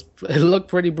outside. It looked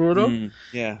pretty brutal.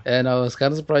 Yeah. And I was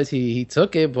kind of surprised he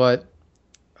took it, but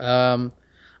I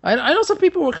know some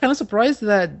people were kind of surprised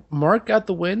that Mark got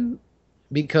the win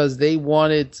because they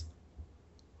wanted,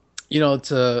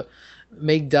 to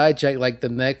make Dijak like the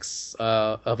next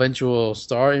eventual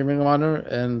star in Ring of Honor,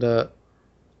 and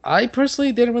I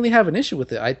personally didn't really have an issue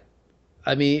with it.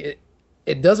 I mean,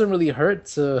 it doesn't really hurt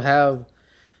to have,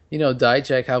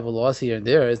 Dijak have a loss here and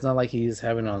there. It's not like he's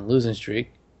having a losing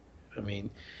streak. I mean,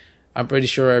 I'm pretty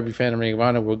sure every fan of Ring of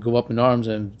Honor would go up in arms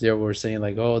and they were saying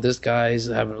like, "Oh, this guy's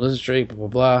having a losing streak," blah blah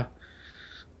blah.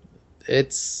 I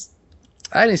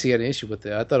didn't see any issue with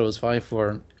it. I thought it was fine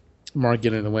for Mark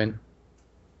getting the win.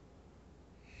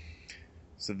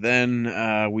 So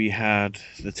then we had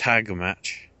the tag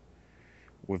match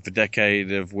with the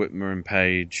Decade of Whitmer and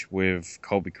Page with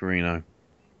Colby Corino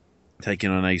taking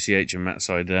on ACH and Matt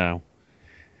Sydal.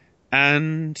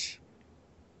 And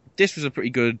this was a pretty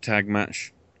good tag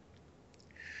match.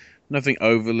 Nothing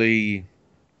overly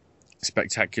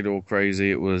spectacular or crazy.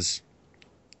 It was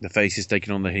The faces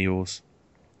taking on the heels.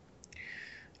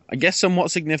 I guess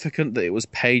somewhat significant that it was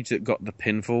Paige that got the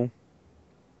pinfall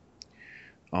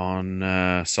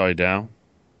on Seidel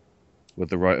with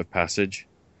the rite of passage.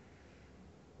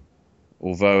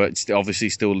 Although it obviously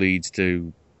still leads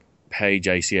to Paige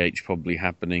ACH probably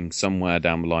happening somewhere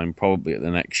down the line, probably at the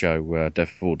next show, Death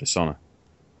Before Dishonor.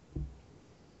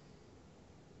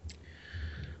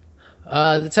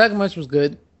 The tag match was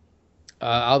good.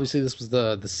 Obviously, this was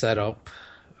the setup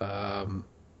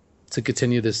to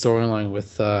continue the storyline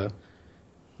with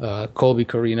Colby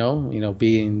Corino,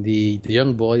 being the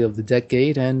young boy of the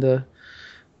decade, and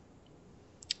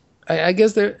I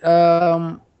guess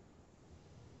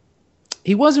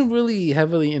he wasn't really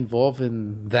heavily involved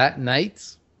in that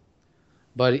night,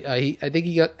 but I think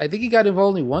he got involved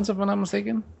only once, if I'm not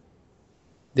mistaken.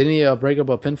 Didn't he break up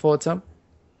a pinfall attempt?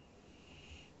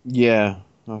 Yeah,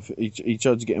 he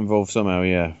tried to get involved somehow.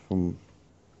 Yeah.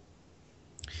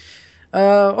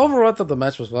 Overall, I thought the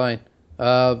match was fine.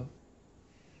 Didn't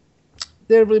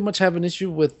really much have an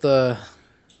issue with the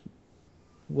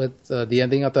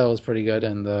ending. I thought it was pretty good,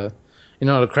 and the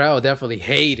crowd definitely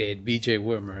hated BJ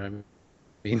Whitmer. I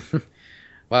mean,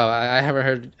 wow, I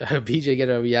haven't heard BJ get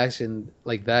a reaction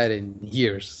like that in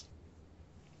years.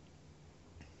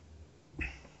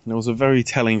 There was a very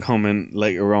telling comment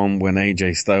later on when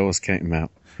AJ Styles came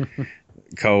out.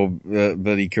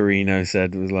 Buddy Carino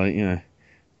said, was like,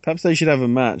 perhaps they should have a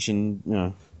match,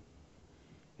 and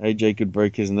AJ could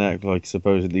break his neck like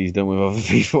supposedly he's done with other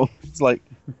people. It's like,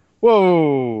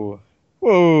 whoa,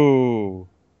 hold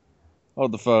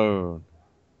the phone.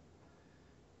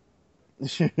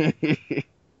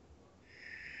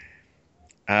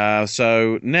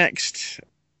 So next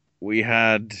we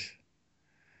had,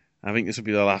 I think this will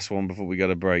be the last one before we go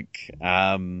to break,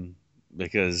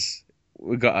 because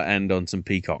we've got to end on some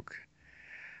Peacock.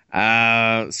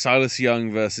 Silas Young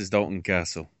versus Dalton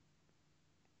Castle.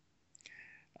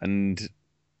 And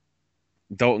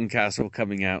Dalton Castle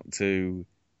coming out to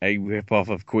a rip-off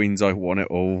of Queen's I Want It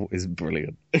All is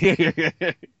brilliant.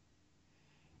 Doesn't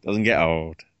get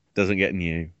old. Doesn't get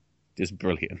new. Just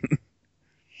brilliant.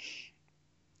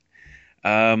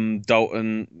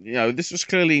 Dalton, this was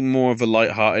clearly more of a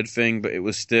light-hearted thing, but it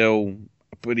was still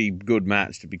a pretty good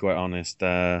match, to be quite honest.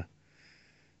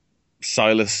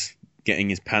 Silas getting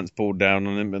his pants pulled down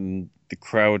on him, and the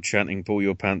crowd chanting, "Pull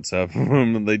your pants up,"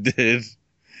 and they did.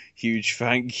 Huge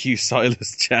thank you,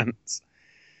 Silas chants.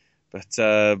 But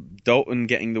Dalton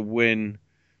getting the win.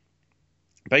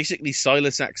 Basically,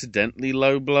 Silas accidentally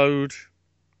low-blowed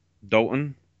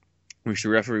Dalton, which the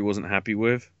referee wasn't happy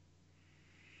with.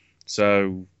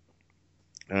 So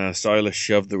Silas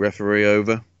shoved the referee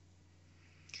over,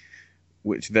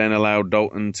 which then allowed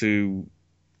Dalton to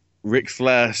Ric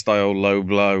Flair style low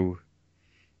blow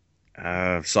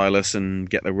Silas and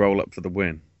get the roll up for the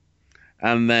win.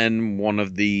 And then one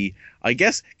of the, I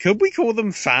guess, could we call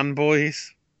them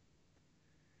fanboys?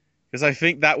 Because I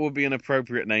think that would be an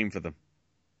appropriate name for them.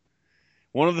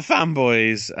 One of the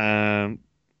fanboys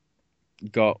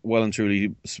got well and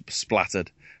truly splattered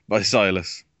by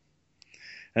Silas.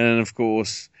 And then, of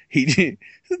course,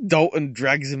 Dalton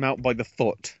drags him out by the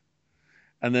foot.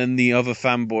 And then the other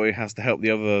fanboy has to help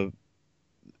the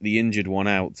injured one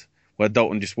out, where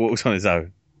Dalton just walks on his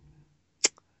own.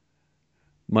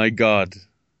 My God.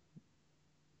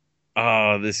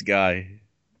 This guy.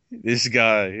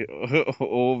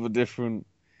 All the different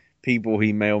people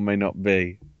he may or may not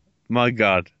be. My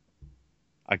God.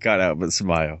 I can't help but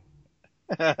smile.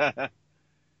 This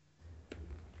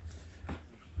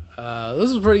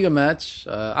was a pretty good match.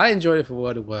 I enjoyed it for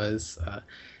what it was.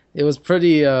 It was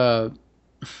pretty. It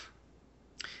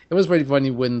was pretty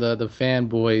funny when the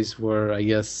fanboys were, I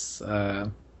guess. I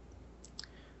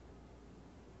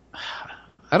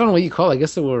don't know what you call it. I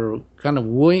guess they were kind of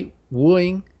wooing,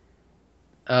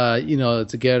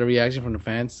 to get a reaction from the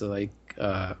fans to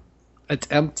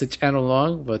attempt to channel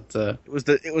along, but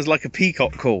it was like a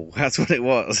peacock call. That's what it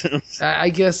was. I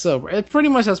guess so. It pretty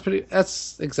much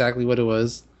that's exactly what it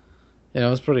was. It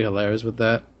was pretty hilarious with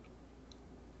that.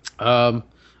 I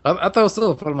thought it was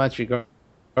still a fun match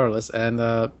regardless, and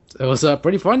it was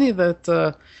pretty funny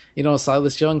that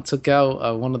Silas Young took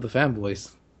out one of the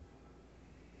fanboys.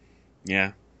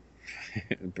 Yeah,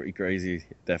 pretty crazy,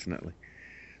 definitely.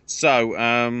 So,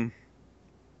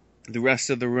 the rest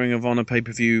of the Ring of Honor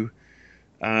pay-per-view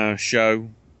show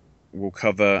we'll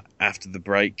cover after the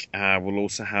break. We'll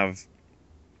also have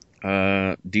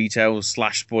details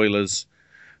 / spoilers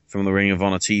from the Ring of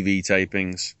Honor TV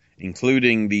tapings,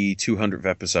 including the 200th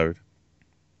episode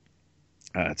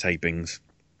tapings,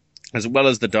 as well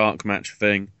as the dark match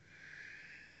thing,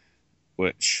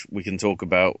 which we can talk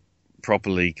about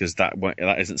properly, because that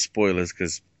isn't spoilers,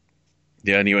 because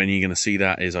the only way you're going to see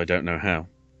that is I don't know how.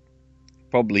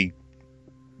 Probably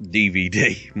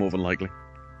DVD, more than likely.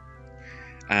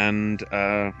 And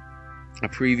a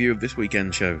preview of this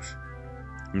weekend shows,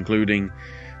 including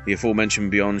the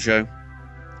aforementioned Beyond show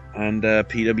and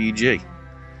PWG.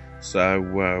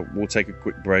 So we'll take a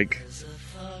quick break.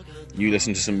 You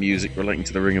listen to some music relating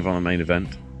to the Ring of Honor main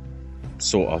event,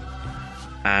 sort of.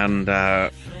 And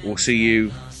we'll see you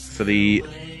for the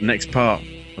next part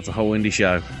of the Whole Indy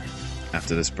Show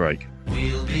after this break.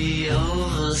 We'll be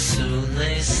over soon,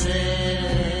 they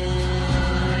say.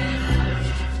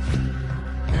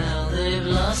 Now they've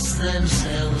lost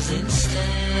themselves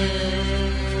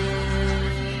instead.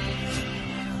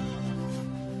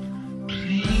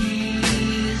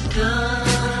 Please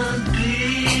don't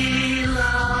be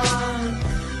long.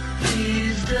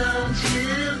 Please don't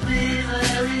you be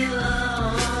very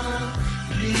long.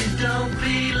 Please don't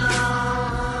be long.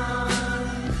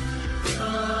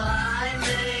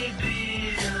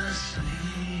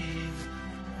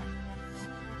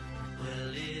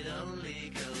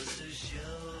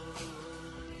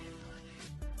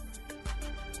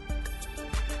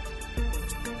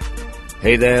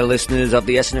 Hey there, listeners of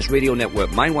the SNS Radio Network.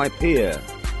 Mindwipe here.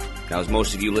 Now, as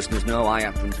most of you listeners know, I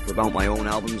happen to promote my own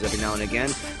albums every now and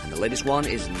again, and the latest one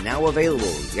is now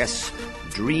available. Yes,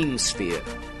 Dream Sphere.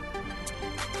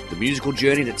 The musical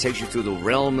journey that takes you through the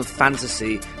realm of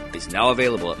fantasy is now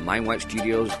available at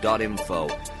mindwipestudios.info.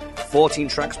 14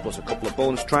 tracks plus a couple of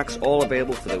bonus tracks, all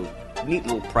available for the neat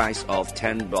little price of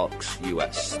 $10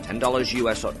 US. $10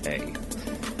 US on A.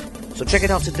 So check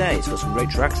it out today. It's got some great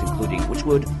tracks, including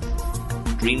Witchwood,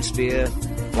 Dreamsphere,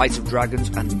 Flights of Dragons,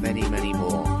 and many, many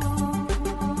more.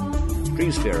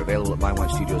 Dreamsphere available at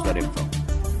mindwipestudios.info.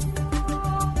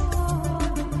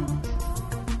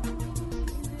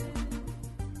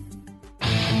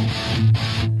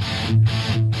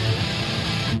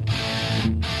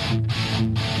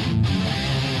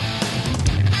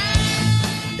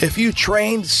 If you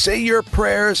trained, say your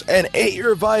prayers, and ate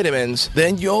your vitamins,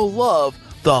 then you'll love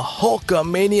the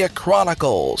Hulkamania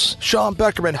Chronicles. Sean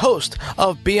Beckerman, host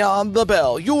of Beyond the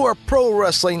Bell, your pro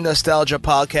wrestling nostalgia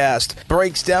podcast,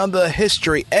 breaks down the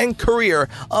history and career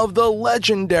of the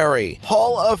legendary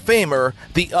Hall of Famer,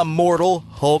 the immortal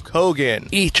Hulk Hogan.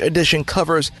 Each edition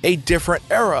covers a different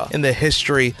era in the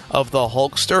history of the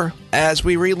Hulkster as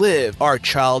we relive our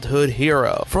childhood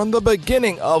hero. From the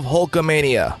beginning of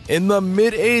Hulkamania in the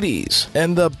mid-80s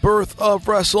and the birth of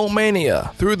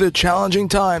WrestleMania, through the challenging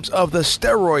times of the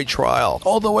steroid trial,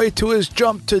 all the way to his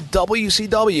jump to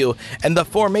WCW and the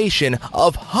formation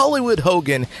of Hollywood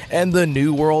Hogan and the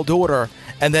New World Order,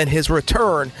 and then his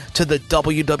return to the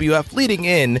WWF leading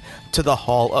in to the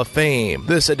Hall of Fame.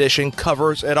 This edition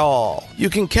covers it all. You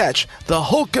can catch the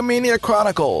Hulkamania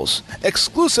Chronicles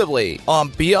exclusively on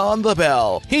Beyond the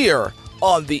Bell, here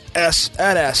on the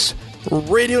SNS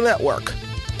Radio Network.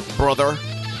 Brother.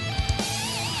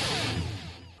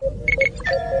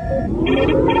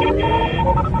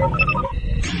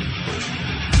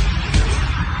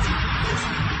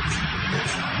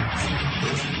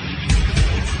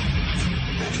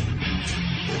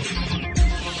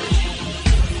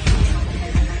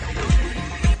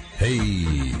 Hey,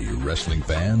 wrestling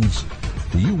fans.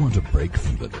 Do you want to break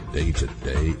from the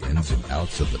day-to-day ins and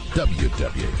outs of the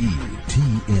WWE,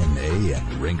 TNA,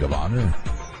 and Ring of Honor?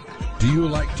 Do you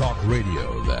like talk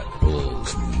radio that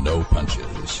pulls no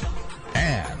punches?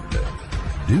 And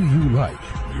do you like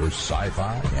your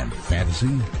sci-fi and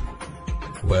fantasy?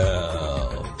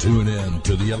 Well, tune in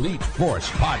to the Elite Force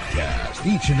podcast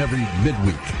each and every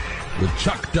midweek with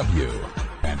Chuck W.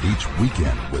 And each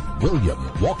weekend with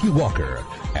William Walkie Walker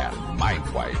and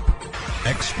Mindwipe.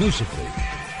 Exclusively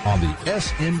on the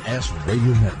SNS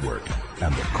Radio Network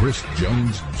and the Chris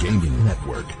Jones Gaming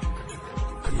Network.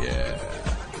 Yeah.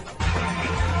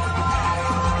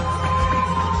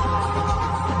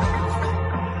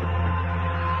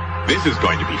 This is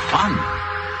going to be fun.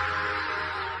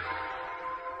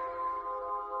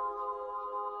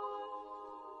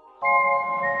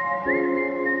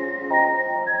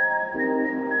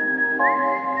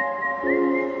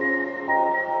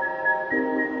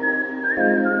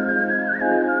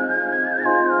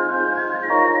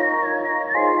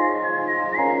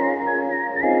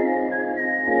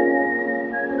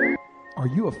 Are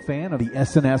you a fan of the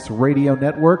SNS Radio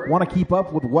Network? Want to keep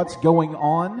up with what's going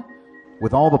on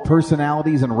with all the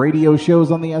personalities and radio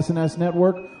shows on the SNS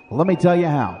Network? Well, let me tell you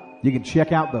how. You can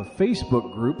check out the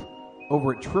Facebook group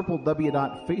over at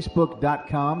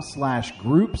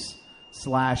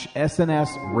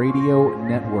www.facebook.com/groups/SNS Radio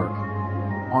Network.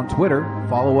 On Twitter,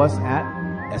 follow us at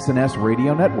SNS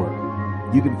Radio Network.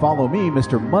 You can follow me,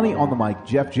 Mr. Money on the Mic,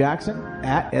 Jeff Jackson,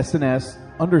 at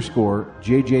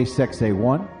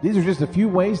SNS_JJSexA1. These are just a few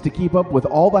ways to keep up with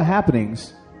all the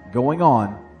happenings going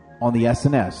on the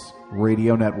SNS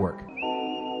Radio Network.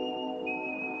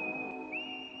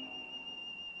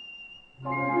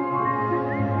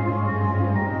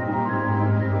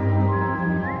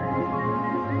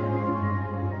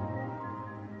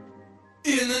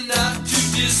 In the not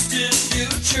too distant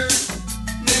future,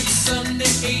 next Sunday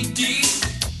AD,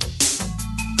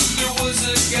 there was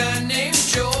a guy named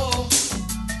Joel,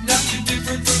 not too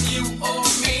different from you or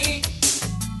me.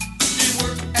 He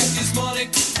worked at Gizmonic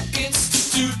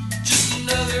Institute, just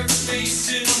another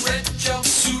face in a red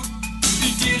jumpsuit.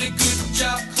 He did a good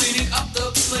job cleaning up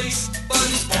the place, but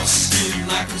his bosses didn't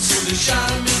like him, so they shot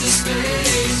him into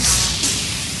space.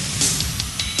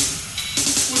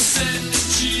 We're sending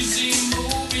cheesy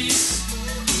movies,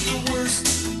 the worst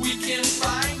we can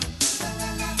find.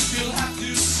 You'll have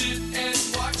to sit and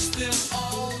watch them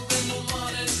all, then we'll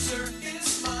monitor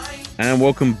his mind. And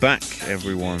welcome back,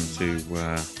 everyone, to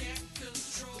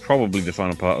probably the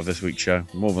final part of this week's show.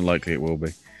 More than likely it will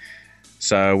be.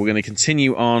 So we're going to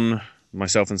continue on,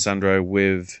 myself and Sandro,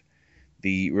 with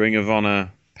the Ring of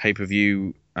Honor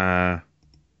pay-per-view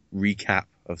recap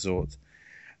of sorts.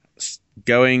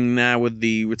 Going now with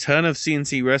the return of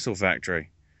CNC Wrestle Factory.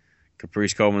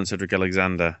 Caprice Coleman, Cedric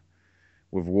Alexander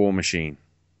with War Machine.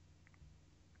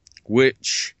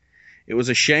 Which, it was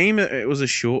a shame it was a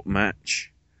short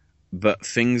match, but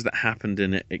things that happened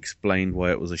in it explained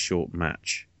why it was a short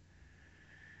match.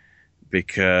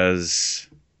 Because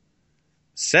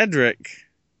Cedric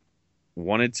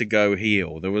wanted to go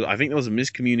heel. I think there was a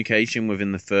miscommunication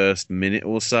within the first minute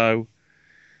or so,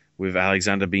 with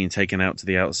Alexander being taken out to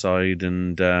the outside,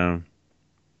 and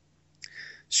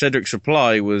Cedric's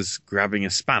reply was grabbing a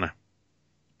spanner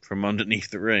from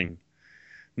underneath the ring.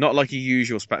 Not like a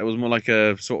usual spanner, it was more like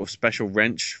a sort of special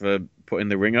wrench for putting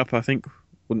the ring up, I think.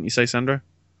 Wouldn't you say, Sandro?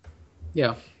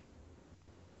 Yeah.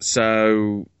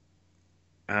 So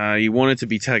he wanted to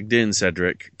be tagged in,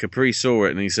 Cedric. Capri saw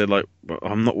it and he said, like,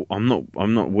 I'm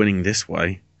not winning this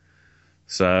way.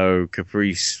 So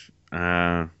Caprice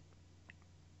got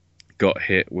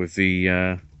hit with the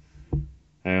hang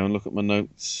on, look at my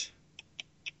notes.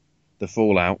 The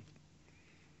fallout.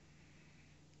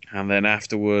 And then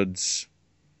afterwards,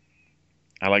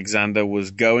 Alexander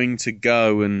was going to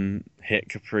go and hit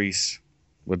Caprice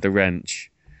with the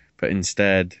wrench, but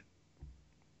instead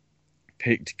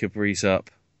picked Caprice up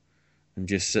and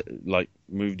just like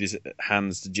moved his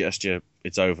hands to gesture,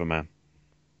 it's over, man.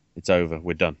 It's over.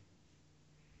 We're done.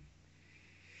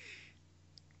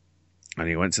 And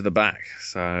he went to the back.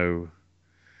 So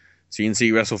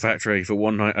CNC Wrestle Factory for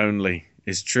one night only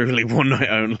is truly one night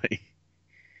only.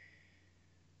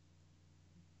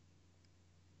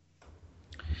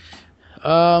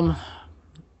 The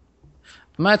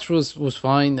match was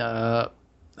fine. I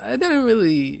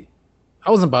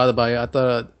wasn't bothered by it. I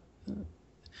thought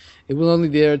it was only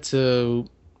there to,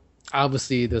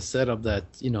 obviously, the setup that,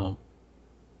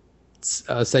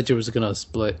 Cedric was going to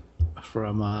split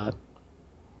from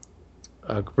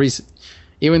Caprice.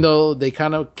 Even though they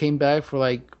kind of came back for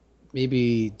like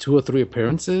maybe 2 or 3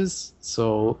 appearances.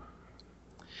 So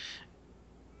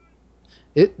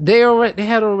they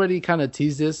had already kind of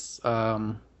teased this.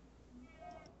 I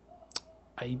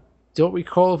don't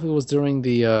recall if it was during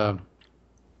the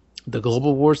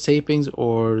Global Wars tapings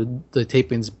or the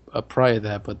tapings prior to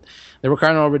that, but they were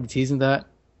kind of already teasing that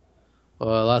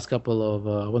last couple of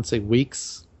I wouldn't say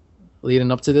weeks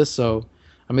leading up to this. So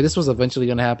I mean, this was eventually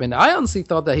going to happen. I honestly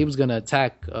thought that he was going to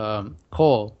attack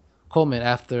Coleman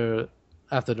after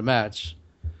the match,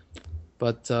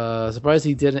 but surprised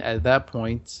he didn't at that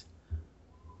point.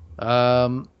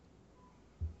 War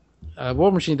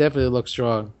Machine definitely looks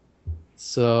strong,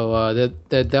 so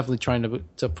they're definitely trying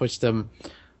to push them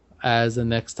as the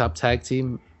next top tag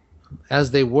team, as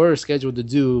they were scheduled to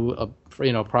do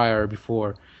prior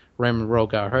before Raymond Rowe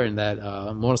got hurt in that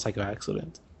motorcycle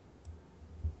accident.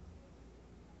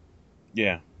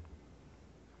 Yeah.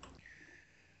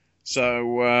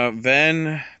 So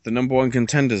then the number one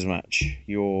contenders match,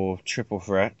 your triple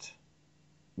threat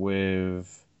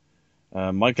with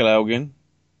Michael Elgin,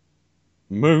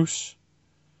 Moose,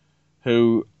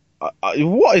 who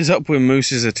what is up with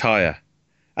Moose's attire?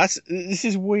 This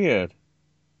is weird.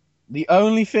 The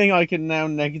only thing I can now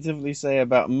negatively say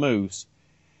about Moose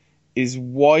is,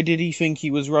 why did he think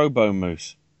he was Robo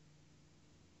Moose?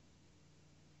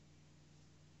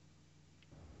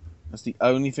 That's the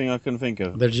only thing I can think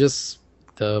of. They're just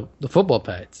the football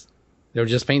pads. They're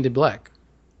just painted black.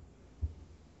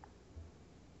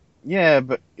 Yeah,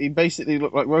 but he basically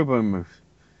looked like Robo Moose.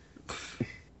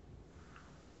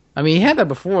 I mean, he had that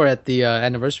before at the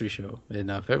anniversary show in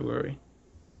February.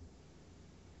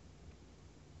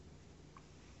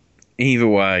 Either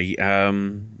way,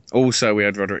 also we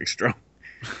had Roderick Strong.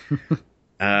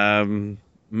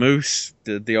 Moose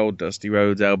did the old Dusty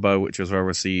Rhodes elbow, which was well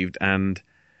received, and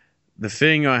the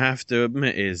thing I have to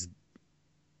admit is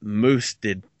Moose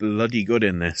did bloody good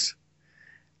in this,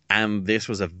 and this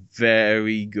was a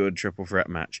very good triple threat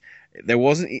match. There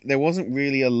wasn't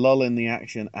really a lull in the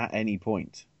action at any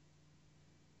point.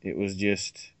 It was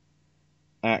just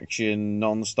action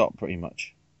non-stop, pretty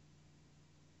much,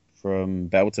 from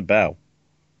bell to bell,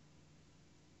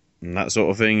 and that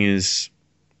sort of thing is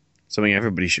something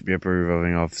everybody should be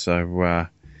approving of. So,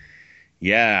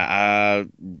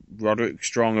 Roderick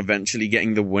Strong eventually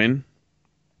getting the win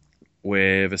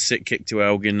with a sick kick to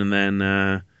Elgin, and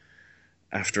then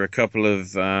after a couple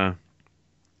of, I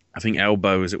think,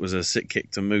 elbows, it was a sick kick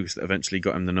to Moose that eventually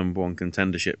got him the number one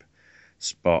contendership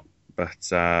spot.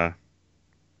 But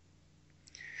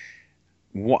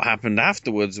what happened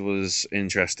afterwards was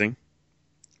interesting,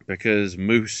 because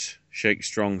Moose shakes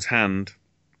Strong's hand.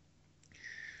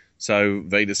 So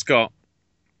Vader Scott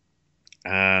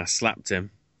slapped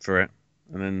him for it.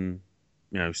 And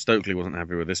then, Stokely wasn't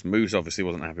happy with this. Moose obviously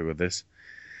wasn't happy with this.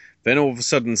 Then all of a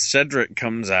sudden, Cedric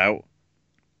comes out,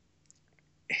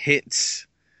 hits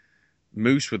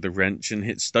Moose with the wrench and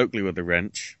hits Stokely with the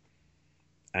wrench.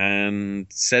 And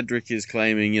Cedric is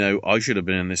claiming, I should have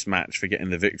been in this match for getting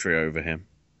the victory over him.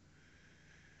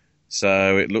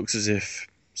 So it looks as if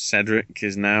Cedric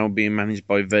is now being managed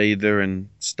by Vader and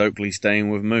Stokely staying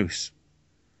with Moose.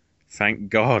 Thank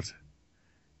God.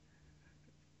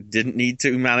 Didn't need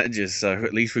two managers, so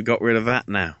at least we got rid of that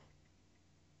now.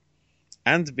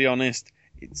 And to be honest,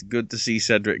 it's good to see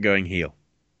Cedric going heel,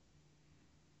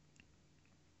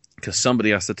 because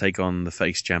somebody has to take on the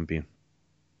face champion,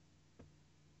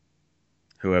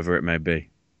 whoever it may be,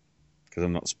 because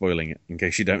I'm not spoiling it in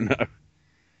case you don't know.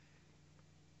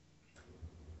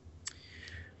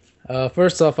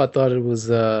 First off, I thought it was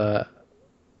a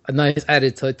nice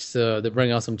added touch to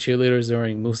bring out some cheerleaders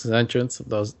during Moose's entrance.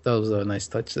 That was a nice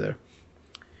touch there.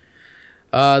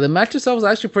 The match itself was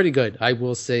actually pretty good, I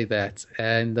will say that.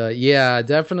 And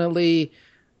definitely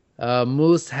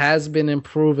Moose has been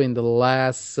improving the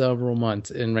last several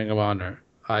months in Ring of Honor.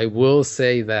 I will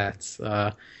say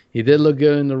that. He did look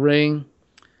good in the ring.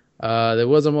 There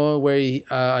was a moment where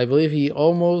I believe he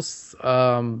almost...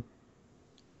 not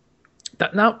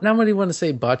really want to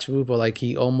say botch move, but like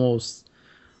he almost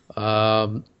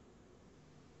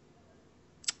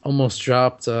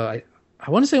dropped. I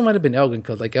want to say it might have been Elgin,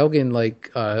 because like Elgin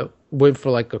went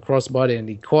for like a crossbody and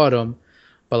he caught him,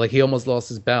 but like he almost lost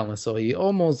his balance, so he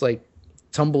almost like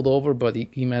tumbled over, but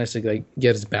he managed to like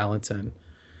get his balance, and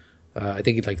I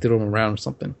think he like threw him around or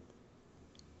something.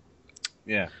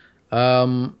 Yeah.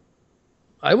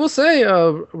 I will say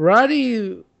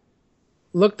Roddy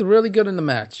looked really good in the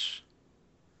match.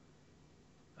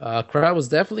 Crowd was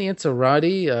definitely into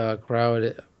Roddy.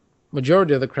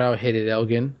 Majority of the crowd hated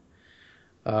Elgin.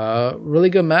 Really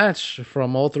good match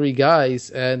from all three guys,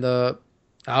 and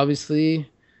obviously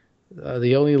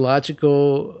the only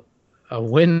logical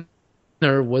winner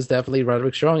was definitely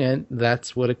Roderick Strong, and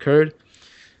that's what occurred.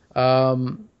 I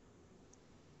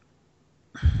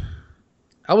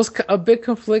was a bit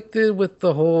conflicted with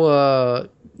the whole,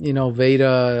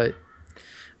 Veda.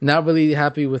 Not really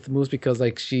happy with Moose because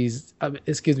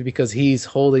because he's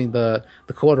holding the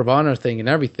Court of Honor thing and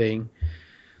everything.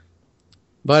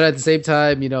 But at the same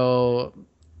time,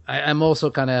 I'm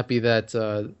also kind of happy that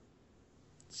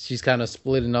she's kind of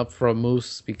splitting up from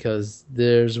Moose, because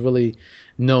there's really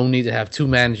no need to have two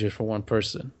managers for one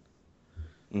person.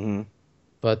 Mm-hmm.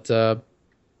 But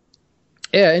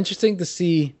interesting to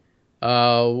see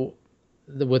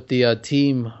with the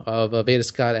team of Veda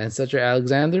Scott and Cedric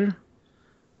Alexander.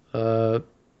 Should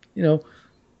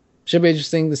be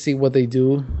interesting to see what they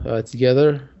do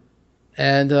together.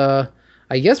 And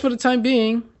I guess for the time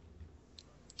being,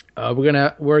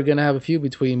 we're gonna have a feud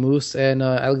between Moose and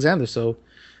Alexander, so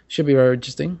should be very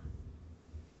interesting.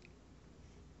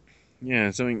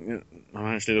 Yeah, something I'm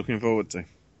actually looking forward to,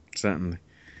 certainly.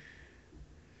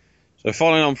 So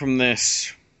following on from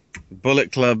this,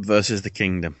 Bullet Club versus the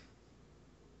Kingdom.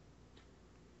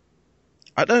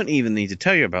 I don't even need to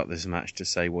tell you about this match to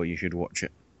say why you should watch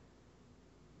it,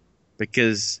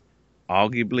 because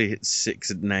arguably it's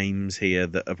 6 names here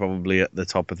that are probably at the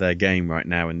top of their game right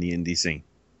now in the indie scene.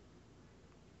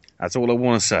 That's all I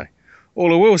want to say.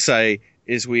 All I will say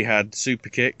is we had super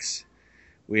kicks,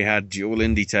 we had dual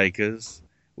indie takers,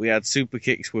 we had super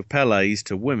kicks with Pelés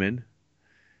to women,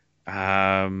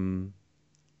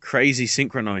 crazy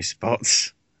synchronized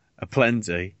spots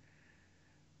aplenty,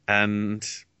 And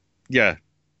yeah,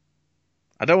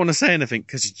 I don't want to say anything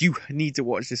because you need to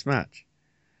watch this match.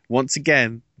 Once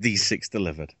again, these 6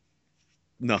 delivered.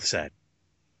 Enough said.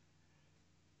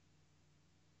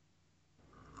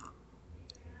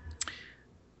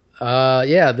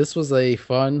 Yeah, this was a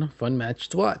fun match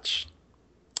to watch.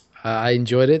 I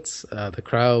enjoyed it. The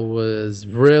crowd was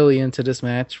really into this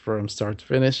match from start to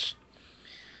finish.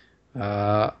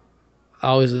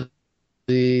 Obviously,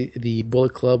 the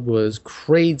Bullet Club was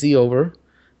crazy over,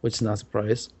 which is not a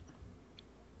surprise.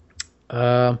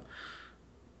 It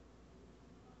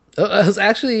was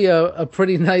actually a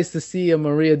pretty nice to see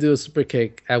Maria do a super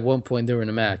kick at one point during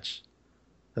the match.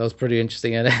 That was pretty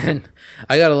interesting. And then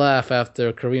I got to laugh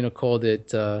after Karina called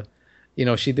it,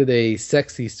 she did a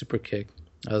sexy super kick.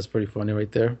 That was pretty funny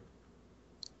right there.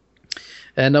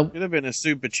 And should have been a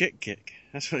super chick kick.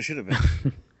 That's what it should have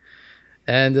been.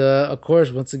 And of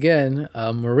course, once again,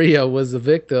 Maria was the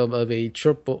victim of a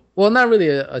triple. Well, not really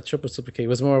a triple super kick. It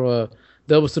was more of a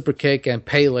double super kick and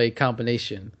Pele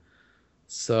combination.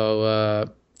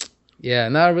 So yeah,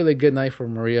 not a really good night for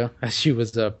Maria, as she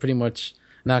was pretty much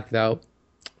knocked out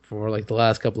for like the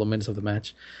last couple of minutes of the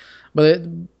match. But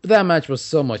that match was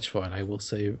so much fun, I will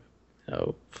say.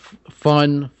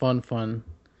 Fun.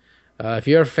 If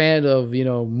you're a fan of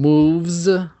moves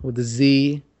with the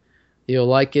Z, you'll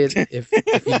like it. If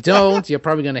you don't, you're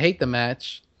probably gonna hate the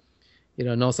match.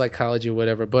 No psychology or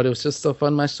whatever. But it was just a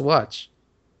fun match to watch,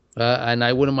 and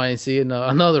I wouldn't mind seeing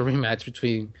another rematch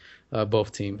between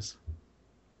both teams.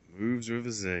 Moves with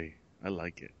a Z. I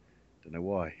like it. Don't know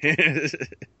why.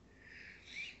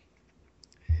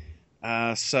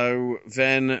 So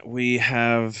then we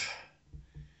have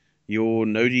your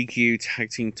no DQ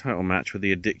tag team title match with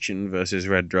the Addiction versus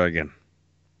Red Dragon.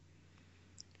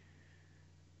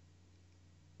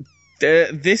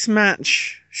 This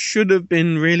match should have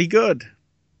been really good.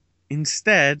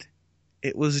 Instead,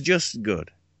 it was just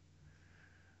good.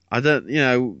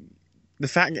 The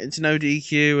fact that it's no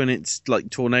DQ and it's like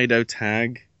tornado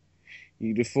tag,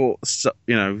 you'd have thought,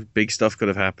 big stuff could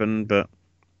have happened, but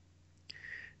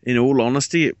in all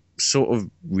honesty, it sort of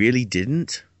really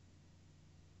didn't.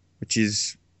 Which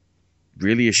is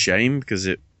really a shame because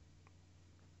it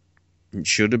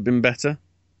should have been better,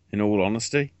 in all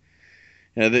honesty.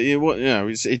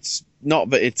 It's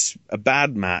not that it's a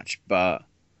bad match, but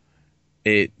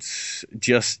it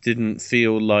just didn't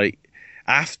feel like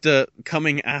after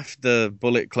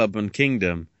Bullet Club and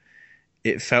Kingdom,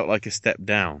 it felt like a step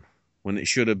down when it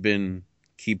should have been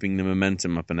keeping the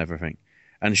momentum up and everything,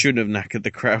 and shouldn't have knackered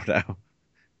the crowd out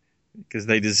because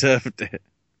they deserved it.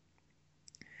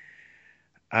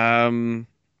 But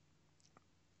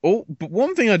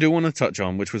one thing I do want to touch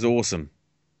on, which was awesome,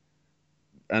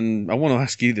 and I want to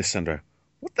ask you this, Sandro.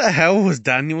 What the hell was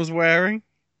Daniels wearing?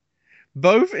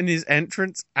 Both in his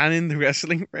entrance and in the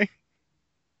wrestling ring?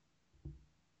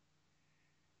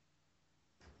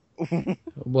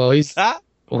 Well, he's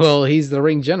the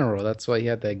ring general. That's why he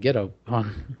had that getup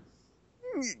on.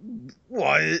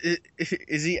 Why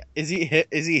is he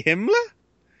Himmler?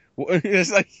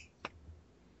 It's like.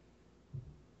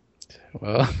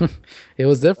 Well, it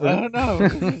was different. I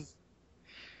don't know.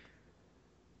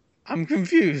 I'm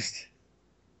confused.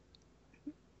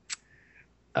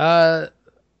 I'll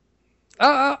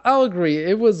agree.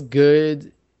 It was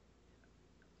good.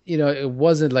 It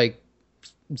wasn't like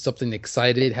something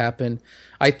exciting happened.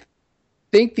 I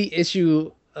think the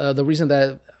issue, the reason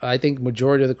that I think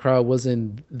majority of the crowd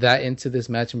wasn't that into this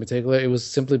match in particular, it was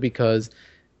simply because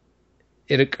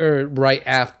it occurred right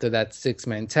after that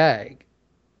 6-man tag.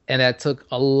 And that took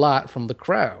a lot from the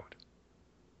crowd.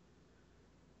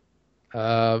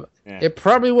 It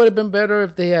probably would have been better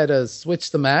if they had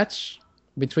switched the match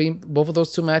between both of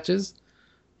those two matches.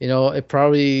 They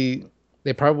probably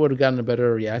would have gotten a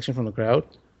better reaction from the crowd.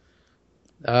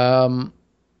 I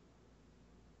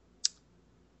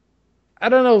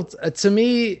don't know. To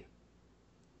me,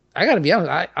 I gotta be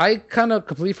honest. I kind of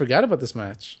completely forgot about this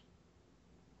match,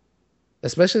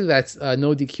 especially that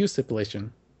no DQ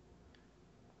stipulation.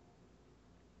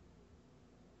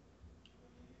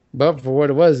 But for what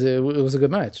it was a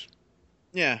good match.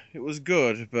 Yeah, it was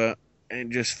good, but it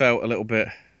just felt a little bit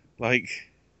like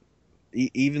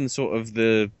even sort of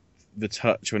the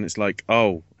touch when it's like,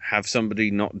 oh, have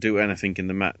somebody not do anything in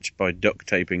the match by duct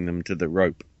taping them to the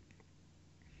rope.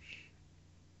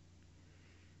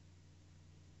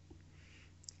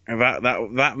 And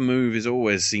that move is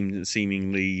always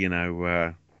seemingly,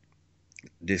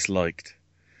 disliked.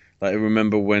 Like I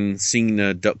remember when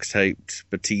Cena duct taped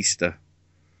Batista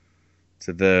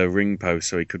to the ring post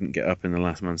so he couldn't get up in the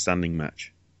last man standing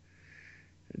match.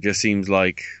 It just seems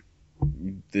like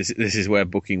this is where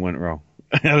booking went wrong.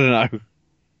 I don't know.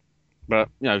 But,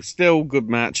 still good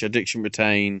match. Addiction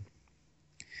retain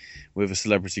with a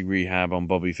celebrity rehab on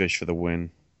Bobby Fish for the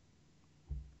win.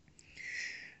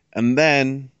 And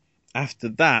then, after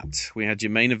that, we had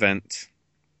your main event.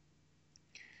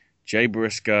 Jay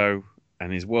Briscoe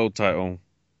and his world title.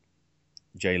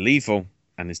 Jay Lethal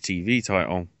and his TV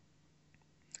title.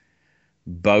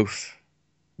 Both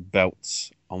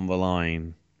belts on the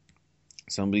line.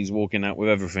 Somebody's walking out with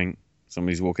everything.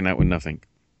 Somebody's walking out with nothing.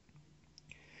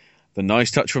 The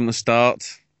nice touch from the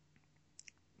start.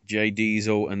 Jay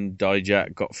Diesel and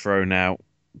Dijak got thrown out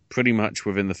pretty much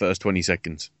within the first 20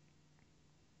 seconds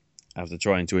after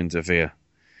trying to interfere.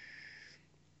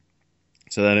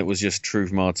 So then it was just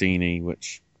Truth Martini,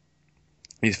 which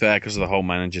is fair because of the whole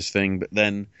manager's thing. But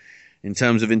then in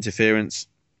terms of interference,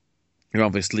 you're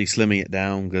obviously slimming it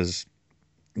down because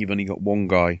you've only got one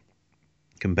guy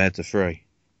compared to three.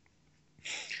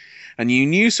 And you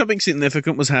knew something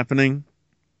significant was happening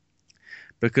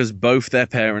because both their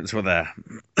parents were there.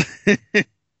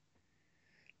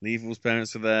 Lethal's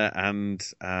parents were there and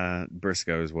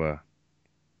Briscoe's were.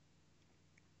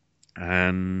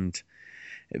 And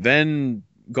it then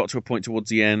got to a point towards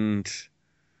the end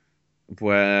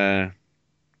where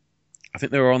I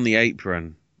think they were on the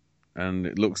apron and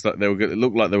it looked like they were going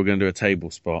to do a table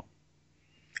spot.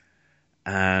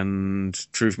 And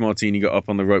Truth Martini got up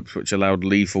on the ropes, which allowed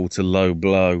Lethal to low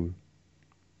blow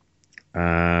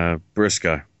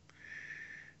Briscoe,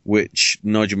 which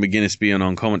Nigel McGuinness being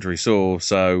on commentary saw,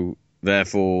 so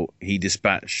therefore he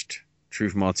dispatched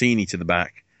Truth Martini to the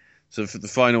back. So for the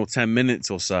final 10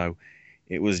 minutes or so,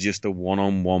 it was just a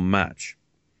one-on-one match,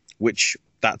 which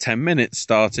that 10 minutes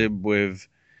started with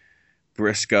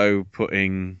Briscoe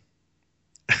putting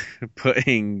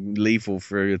Lethal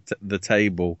through the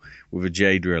table with a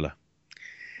J driller,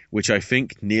 which I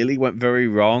think nearly went very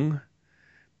wrong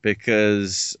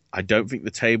because I don't think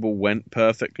the table went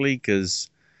perfectly because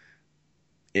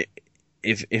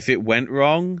if it went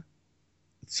wrong,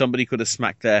 somebody could have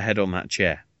smacked their head on that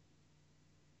chair.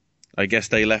 I guess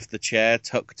they left the chair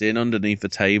tucked in underneath the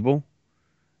table,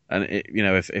 and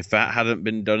if that hadn't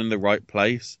been done in the right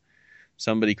place,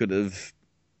 somebody could have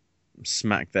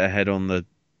smacked their head on the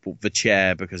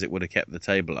chair because it would have kept the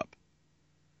table up.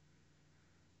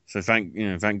 So thank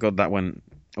God that went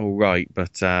all right.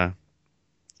 But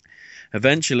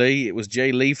eventually it was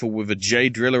Jay Lethal with a J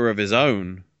driller of his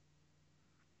own,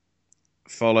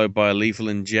 followed by a lethal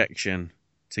injection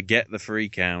to get the 3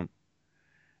 count.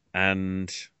 And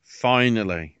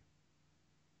finally,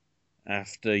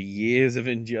 after years of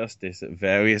injustice at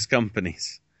various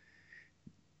companies,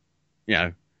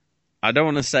 I don't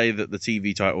want to say that the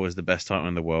TV title is the best title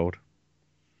in the world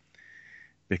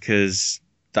because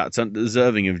that's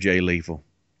undeserving of Jay Lethal.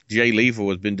 Jay Lethal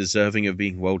has been deserving of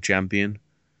being world champion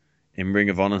in Ring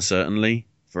of Honor, certainly,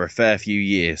 for a fair few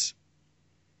years.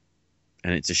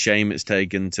 And it's a shame it's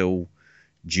taken till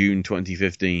June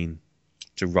 2015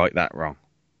 to right that wrong.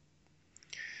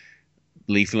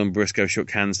 Lethal and Briscoe shook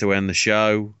hands to end the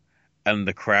show, and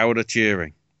the crowd are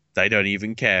cheering. They don't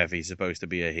even care if he's supposed to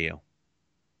be a heel.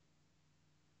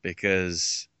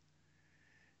 Because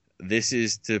this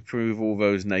is to prove all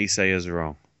those naysayers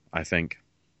wrong, I think.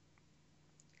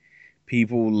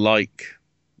 People like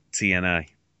TNA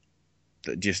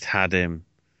that just had him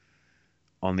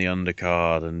on the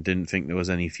undercard and didn't think there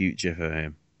was any future for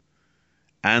him.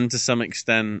 And to some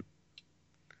extent,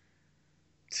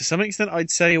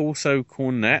 I'd say also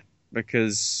Cornette,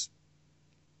 because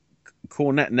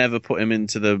Cornette never put him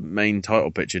into the main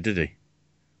title picture, did he?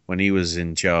 When he was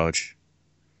in charge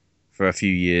for a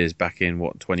few years back in,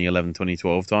 2011,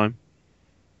 2012 time?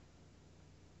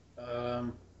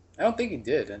 I don't think he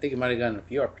did. I think he might have gotten a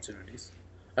few opportunities.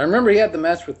 I remember he had the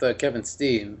match with Kevin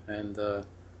Steen, and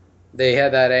they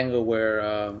had that angle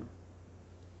where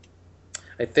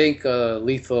I think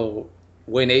Lethal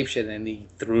went apeshit and he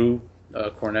threw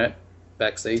Cornette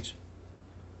backstage.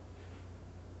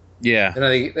 Yeah. And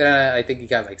I think he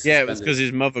got suspended. Yeah, it was because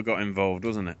his mother got involved,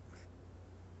 wasn't it?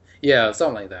 Yeah,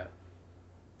 something like that.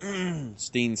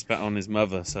 Steen spat on his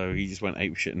mother, so he just went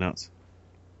apeshit nuts.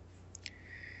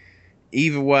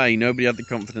 Either way, nobody had the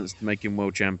confidence to make him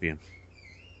world champion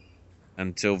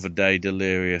until the day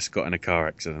Delirious got in a car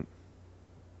accident.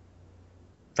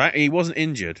 In fact, he wasn't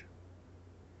injured.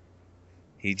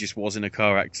 He just was in a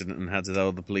car accident and had to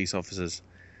tell the police officers,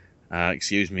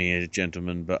 excuse me,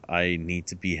 gentlemen, but I need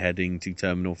to be heading to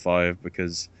Terminal 5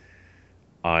 because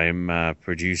I'm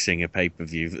producing a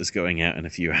pay-per-view that's going out in a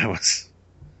few hours.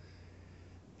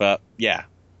 But, yeah,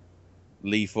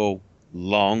 Lethal,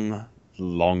 long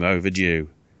overdue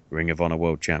Ring of Honor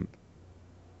World Champ.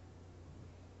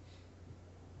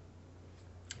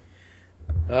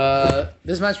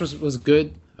 This match was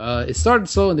good. It started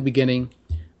slow in the beginning,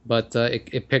 but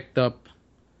it picked up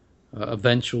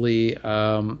eventually.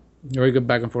 Very good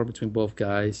back and forth between both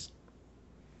guys.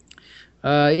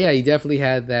 Yeah, he definitely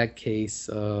had that case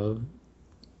of,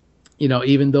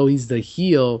 even though he's the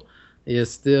heel, you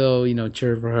still,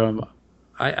 cheer for him.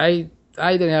 I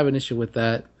didn't have an issue with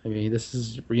that. I mean, this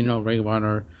is, Ring of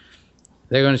Honor.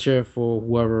 They're going to cheer for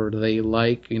whoever they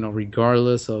like,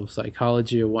 regardless of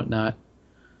psychology or whatnot.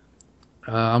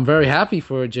 I'm very happy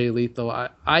for Jay Lethal.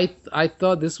 I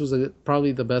thought this was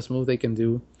probably the best move they can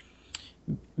do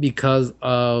because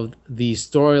of the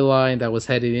storyline that was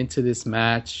headed into this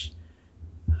match,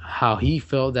 how he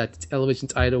felt that the television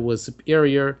title was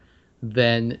superior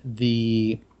than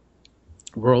the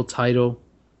world title.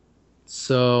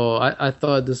 So I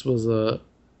thought this was a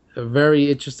very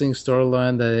interesting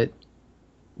storyline that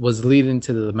was leading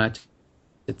to the match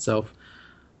itself.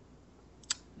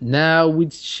 Now we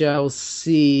shall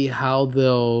see how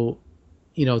they'll,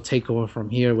 take over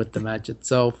from here with the match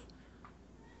itself.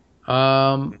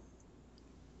 Obviously,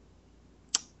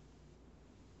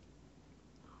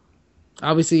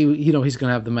 he's going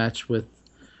to have the match with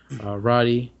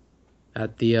Roddy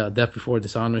at the Death Before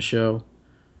Dishonor show.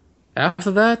 After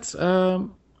that,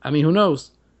 who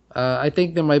knows? I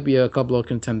think there might be a couple of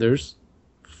contenders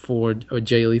for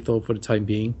Jay Lethal for the time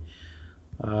being.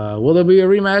 Will there be a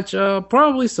rematch?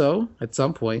 Probably so, at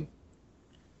some point.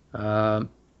 But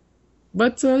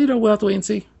we'll have to wait and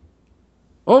see.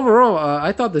 Overall,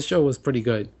 I thought the show was pretty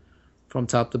good from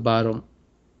top to bottom.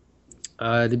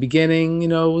 The beginning,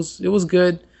 it was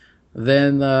good.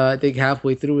 Then I think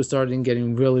halfway through it started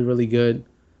getting really, really good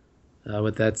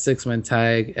with that 6-man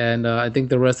tag. And I think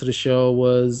the rest of the show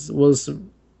was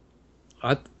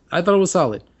I thought it was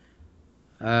solid.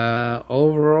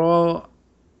 Overall,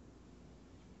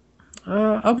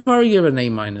 I'll probably give it an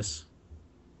A-.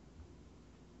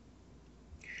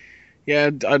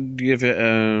 Yeah, I'd give it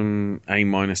A-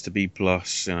 to B+.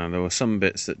 There were some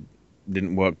bits that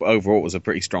didn't work, but overall it was a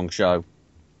pretty strong show.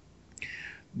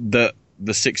 The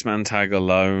 6-man tag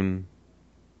alone,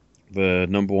 the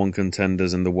number one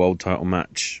contenders and the world title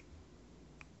match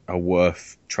are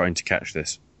worth trying to catch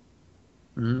this.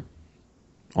 Mm-hmm.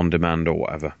 On demand or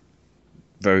whatever.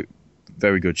 Very,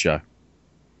 very good show.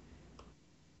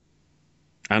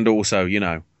 And also,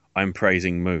 I'm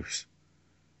praising Moose.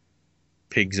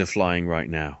 Pigs are flying right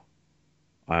now.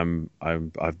 I've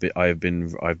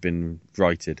been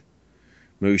righted.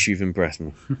 Moose, you've impressed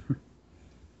me.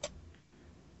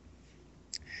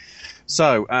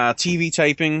 So, TV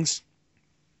tapings.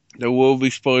 There will be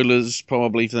spoilers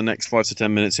probably for the next 5 to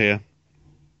 10 minutes here.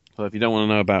 So if you don't want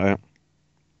to know about it,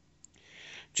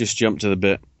 just jump to the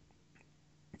bit.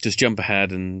 Just jump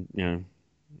ahead and,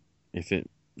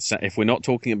 if we're not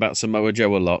talking about Samoa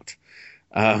Joe a lot,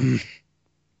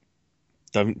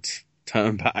 don't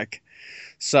turn back.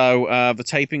 So the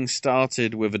taping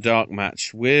started with a dark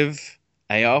match with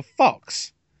AR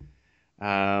Fox.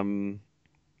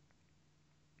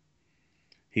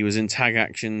 He was in tag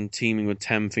action, teaming with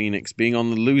Tem Phoenix, being on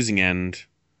the losing end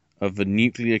of the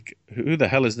nuclear... Who the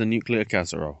hell is the Nuclear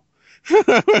Casserole?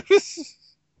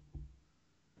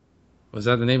 Was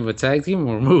that the name of a tag team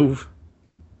or move?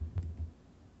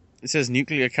 It says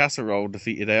Nuclear Casserole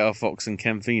defeated AR Fox and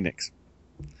Ken Phoenix.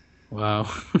 Wow.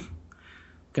 What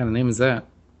kind of name is that?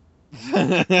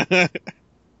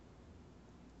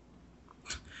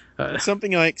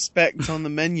 Something I expect on the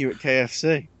menu at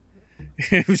KFC.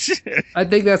 I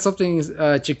think that's something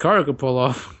Chikara could pull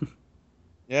off.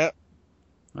 Yep.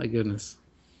 My goodness.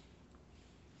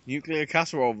 Nuclear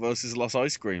Casserole versus Los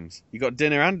Ice Creams. You got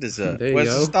dinner and dessert. There you Where's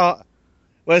go. the starter?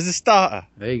 Where's the starter?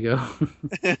 There you go.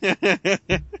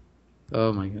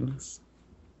 Oh my goodness.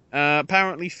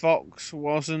 Apparently Fox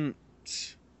wasn't...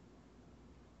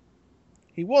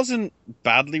 He wasn't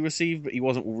badly received, but he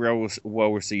wasn't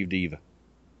well received either.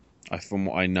 From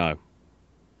what I know.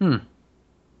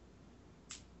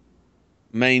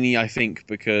 Mainly, I think,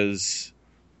 because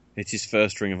it's his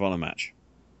first Ring of Honor match.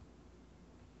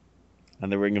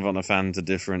 And the Ring of Honor fans are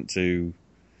different to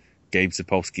Gabe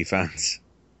Sapolsky fans.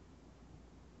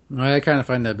 I kind of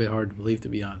find that a bit hard to believe, to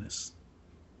be honest.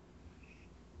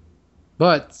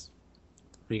 But,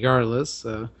 regardless...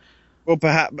 well,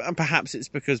 perhaps it's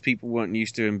because people weren't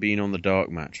used to him being on the dark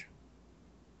match.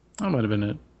 That might have been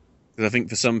it. Because I think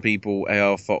for some people,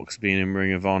 AR Fox being in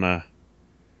Ring of Honor,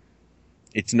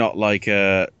 it's not like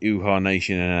a Uhaa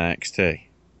Nation in NXT.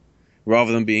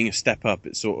 Rather than being a step up,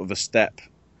 it's sort of a step...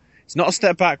 It's not a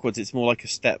step backwards, it's more like a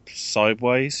step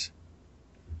sideways.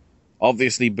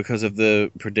 Obviously, because of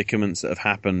the predicaments that have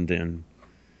happened in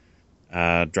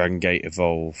Dragon Gate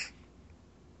Evolve,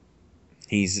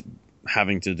 he's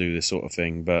having to do this sort of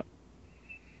thing. But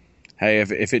hey,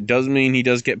 if it does mean he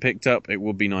does get picked up, it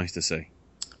would be nice to see.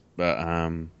 But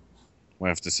we'll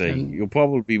have to see. You'll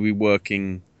probably be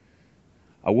working.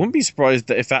 I wouldn't be surprised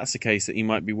that if that's the case, that he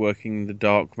might be working the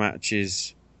dark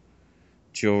matches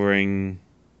during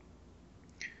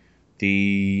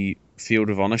the Field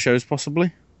of Honor shows,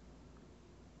 possibly.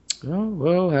 Oh,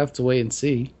 we'll have to wait and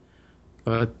see.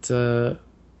 But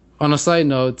on a side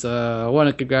note, I want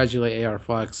to congratulate AR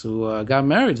Fox, who got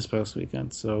married this past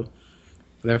weekend. So,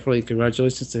 therefore,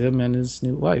 congratulations to him and his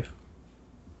new wife.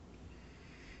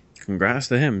 Congrats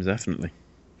to him, definitely.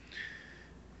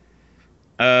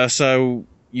 So,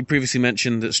 you previously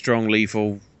mentioned that Strong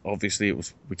Lethal, obviously it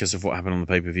was because of what happened on the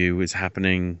pay-per-view, is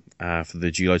happening for the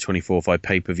July 24th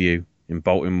pay-per-view in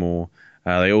Baltimore.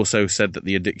 They also said that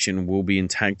the Addiction will be in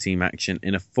tag team action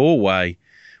in a 4-way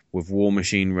with War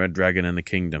Machine, Red Dragon, and the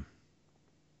Kingdom.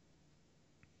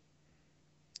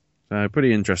 So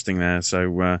pretty interesting there.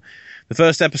 So the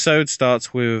first episode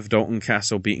starts with Dalton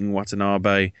Castle beating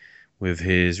Watanabe with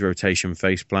his rotation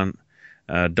faceplant.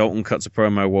 Dalton cuts a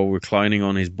promo while reclining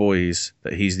on his boys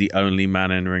that he's the only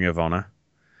man in Ring of Honor.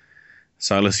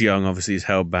 Silas Young obviously is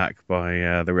held back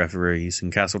by the referees,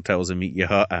 and Castle tells him, "Eat your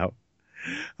heart out."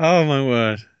 Oh my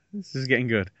word, this is getting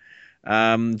good.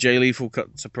 Jay Lethal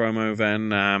cuts a promo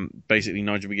then. Basically,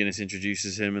 Nigel McGuinness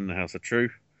introduces him in the House of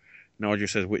Truth. Nigel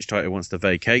says which title he wants to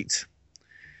vacate.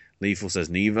 Lethal says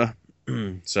neither.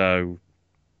 So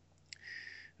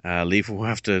Lethal will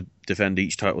have to defend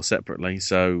each title separately.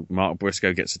 So Mark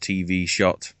Briscoe gets a TV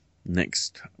shot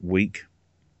next week.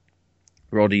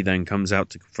 Roddy then comes out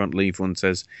to confront Lethal and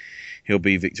says he'll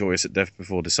be victorious at Death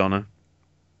Before Dishonor.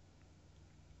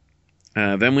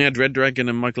 Then we had Red Dragon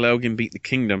and Michael Elgin beat the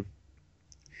Kingdom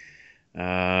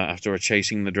after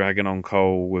chasing the Dragon on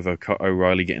Cole with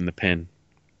O'Reilly getting the pin.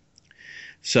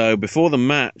 So before the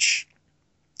match,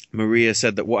 Maria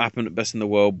said that what happened at Best in the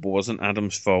World wasn't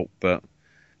Adam's fault, but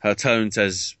her tone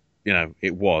says,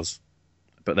 it was.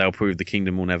 But they'll prove the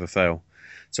Kingdom will never fail.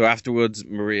 So afterwards,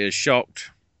 Maria is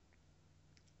shocked.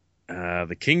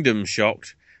 The Kingdom's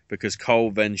shocked because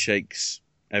Cole then shakes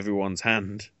everyone's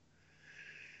hand.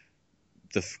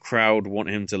 The crowd want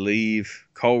him to leave.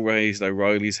 Cole raised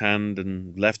O'Reilly's hand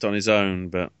and left on his own,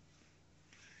 but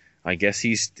I guess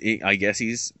he's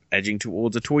edging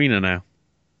towards a tweener now.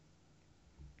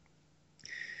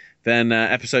 Then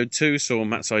episode 2 saw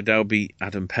Matt Sydal beat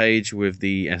Adam Page with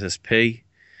the SSP.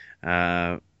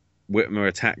 Whitmer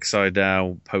attacked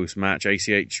Sydal post-match.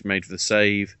 ACH made for the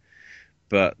save,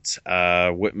 but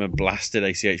Whitmer blasted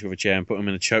ACH with a chair and put him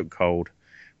in a chokehold.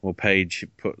 Well, Page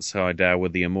put Sydal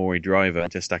with the Amori driver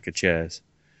into a stack of chairs.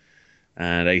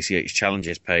 And ACH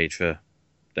challenges Page for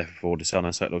Death Before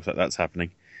Dishonor, so it looks like that's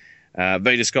happening.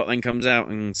 Vader Scott then comes out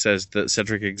and says that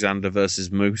Cedric Alexander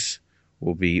versus Moose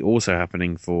will be also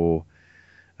happening for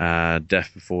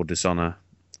Death Before Dishonor.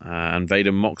 And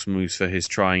Vader mocks Moose for his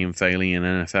trying and failing in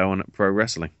NFL and at pro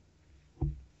wrestling.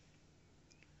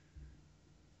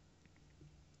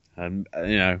 And,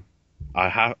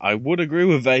 I would agree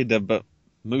with Vader, but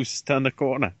Moose has turned a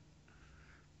corner.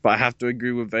 But I have to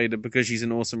agree with Vader because she's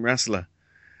an awesome wrestler.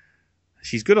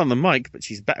 She's good on the mic, but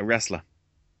she's a better wrestler.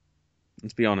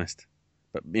 Let's be honest.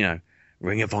 But,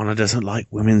 Ring of Honor doesn't like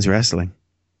women's wrestling.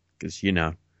 Because,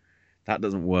 that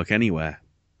doesn't work anywhere.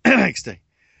 NXT.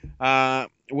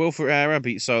 Will Ferreira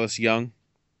beat Silas Young.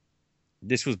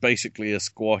 This was basically a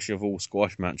squash of all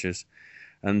squash matches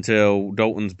until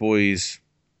Dalton's boys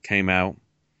came out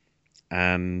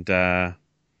and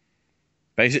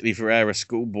basically Ferreira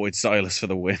schoolboyed Silas for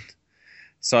the win.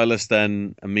 Silas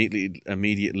then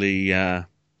immediately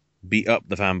beat up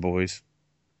the fanboys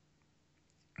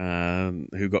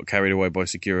who got carried away by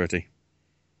security.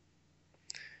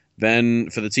 Then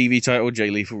for the TV title, Jay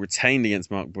Lethal retained against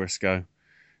Mark Briscoe.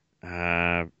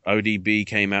 ODB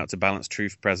came out to balance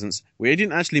Truth's presence. We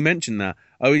didn't actually mention that.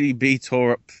 ODB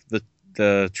tore up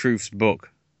the Truth's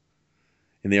book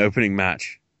in the opening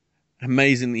match.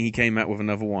 Amazingly, he came out with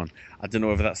another one. I don't know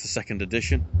whether that's the second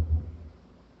edition.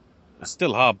 It's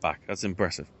still hardback. That's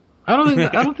impressive. I don't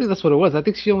think that's what it was. I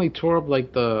think she only tore up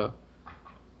like the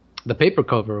paper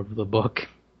cover of the book.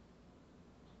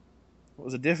 It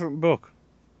was a different book.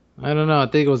 I don't know. I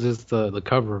think it was just the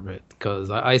cover of it because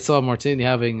I saw Martini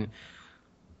having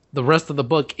the rest of the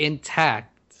book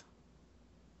intact.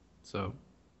 So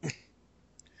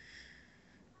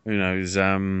who knows?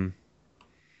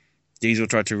 Diesel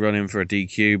tried to run in for a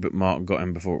DQ, but Mark got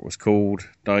him before it was called.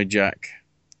 Dijak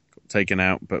got taken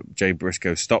out, but Jay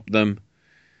Briscoe stopped them.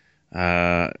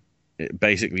 It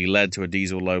basically led to a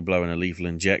Diesel low blow and a lethal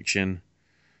injection.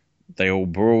 They all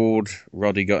brawled.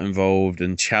 Roddy got involved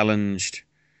and challenged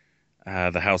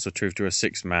the House of Truth to a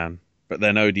 6-man. But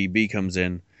then ODB comes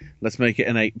in. Let's make it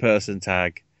an 8-person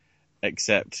tag,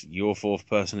 except your 4th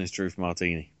person is Truth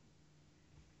Martini.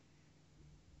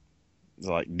 It's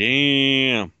like,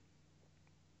 damn.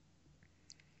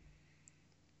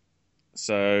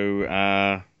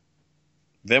 So,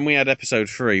 then we had episode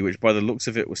 3, which by the looks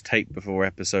of it was taped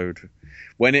before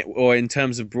or in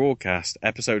terms of broadcast,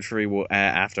 episode 3 will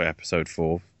air after episode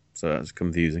 4. So that's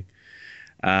confusing.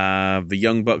 The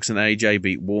Young Bucks and AJ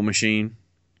beat War Machine.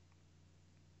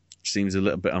 Which seems a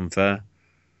little bit unfair.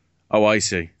 Oh, I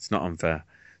see. It's not unfair.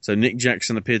 So Nick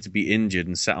Jackson appeared to be injured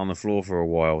and sat on the floor for a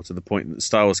while, to the point that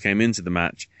Styles came into the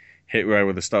match, hit Ray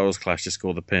with a Styles Clash to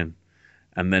score the pin,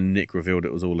 and then Nick revealed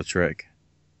it was all a trick.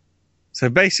 So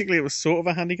basically it was sort of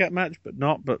a handicap match, but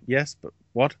not, but yes, but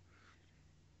what?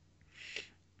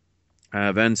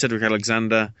 Then Cedric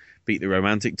Alexander beat the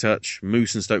Romantic Touch.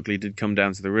 Moose and Stokely did come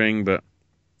down to the ring, but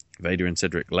Vader and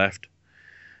Cedric left.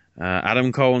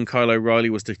 Adam Cole and Kyle O'Reilly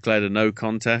was declared a no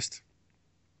contest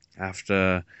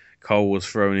after Cole was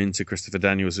thrown into Christopher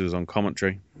Daniels, who was on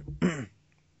commentary.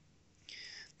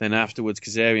 Then afterwards,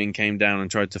 Kazarian came down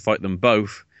and tried to fight them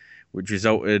both, which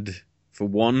resulted, for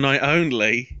one night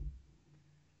only,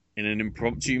 in an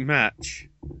impromptu match,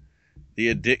 The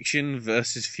Addiction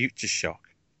versus Future Shock.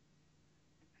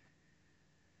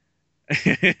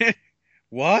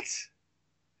 What?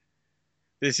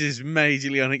 This is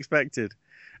majorly unexpected.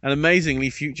 And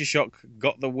amazingly, Future Shock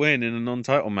got the win in a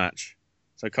non-title match.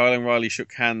 So Kyle and Riley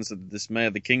shook hands at the dismay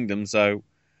of the Kingdom. So,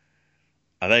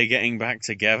 are they getting back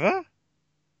together?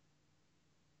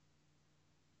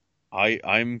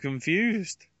 I'm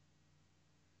confused.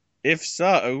 If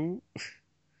so,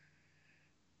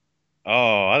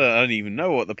 I don't even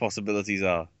know what the possibilities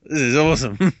are. This is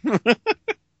awesome.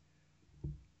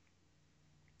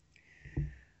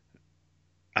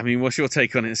 I mean, what's your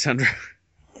take on it, Sandro?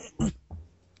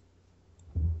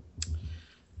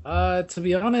 To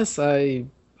be honest, I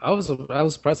was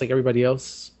surprised like everybody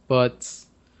else, but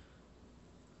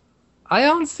I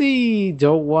honestly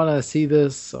don't want to see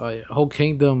this whole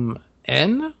Kingdom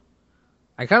end.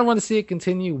 I kind of want to see it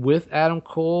continue with Adam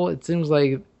Cole. It seems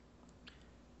like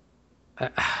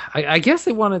I guess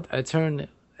they want to turn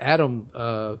Adam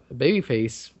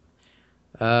babyface.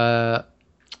 I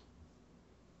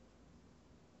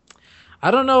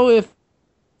don't know if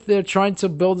they're trying to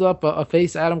build up a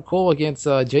face Adam Cole against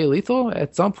Jay Lethal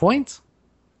at some point.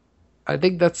 I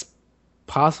think that's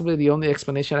possibly the only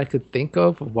explanation I could think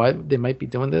of why they might be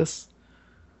doing this.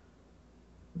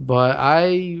 But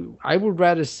I would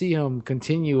rather see him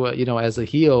continue, as a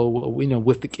heel,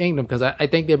 with the Kingdom, because I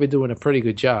think they've been doing a pretty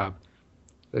good job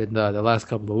in the last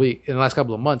couple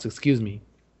of months, excuse me.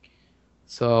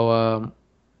 So,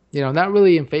 not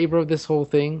really in favor of this whole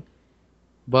thing,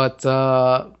 but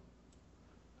I'll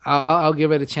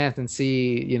give it a chance and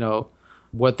see,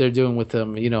 what they're doing with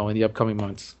him, in the upcoming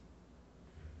months.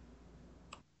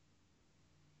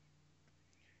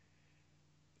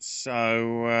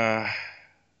 So,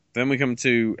 then we come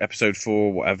to episode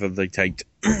 4, whatever they taped.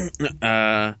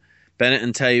 Bennett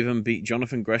and Taven beat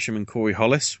Jonathan Gresham and Corey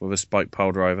Hollis with a spike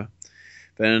pile driver.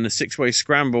 Then in a 6-way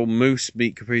scramble, Moose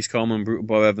beat Caprice Coleman, Brutal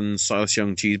Bob Evans, Silas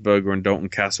Young, Cheeseburger, and Dalton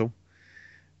Castle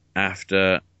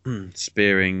after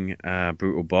spearing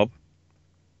Brutal Bob.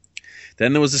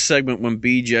 Then there was a segment when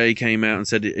BJ came out and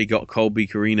said he got Colby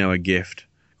Corino a gift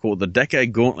called the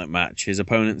Decade Gauntlet match. His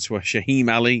opponents were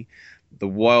Shaheem Ali, the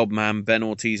Wild Man, Ben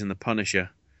Ortiz, and the Punisher.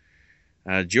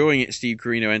 During it, Steve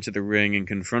Corino entered the ring and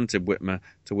confronted Whitmer,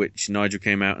 to which Nigel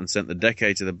came out and sent the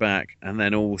Decade to the back, and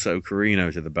then also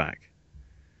Corino to the back.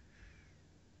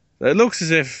 So it looks as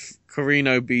if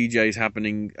Corino BJ is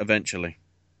happening eventually.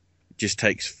 It just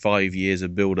takes 5 years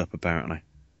of build-up, apparently.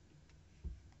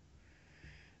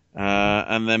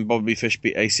 And then Bobby Fish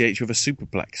beat ACH with a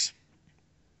superplex.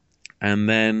 And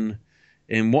then,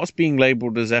 in what's being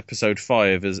labelled as episode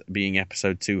 5 as being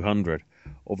episode 200,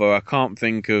 although I can't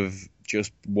think of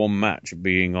just one match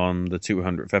being on the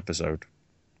 200th episode.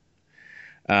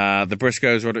 The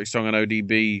Briscoes, Roderick Strong and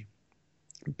ODB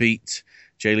beat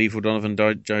Jay Lethal, Donovan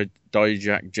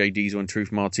Dijak, Jay Diesel and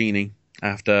Truth Martini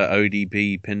after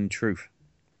ODB pinned Truth.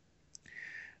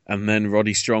 And then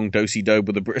Roddy Strong do-si-do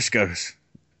with the Briscoes.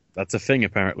 That's a thing,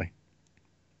 apparently.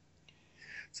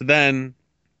 So then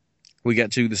we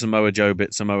get to the Samoa Joe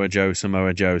bit. Samoa Joe,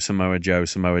 Samoa Joe, Samoa Joe,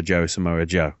 Samoa Joe, Samoa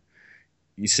Joe.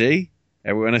 You see?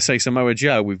 When I say Samoa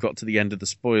Joe, we've got to the end of the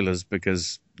spoilers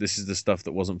because this is the stuff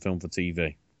that wasn't filmed for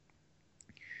TV.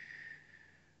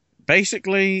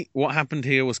 Basically, what happened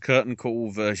here was Curtain Call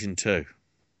version 2.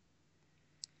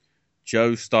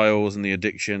 Joe Styles and the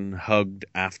Addiction hugged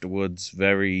afterwards,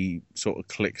 very sort of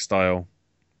click style.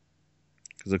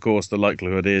 Because, of course, the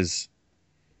likelihood is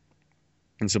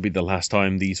this will be the last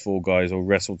time these four guys will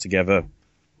wrestle together,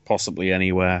 possibly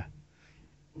anywhere,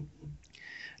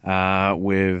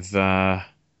 with a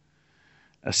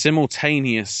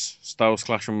simultaneous Styles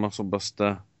Clash and Muscle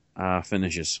Buster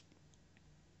finishes.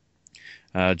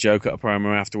 Joe cut a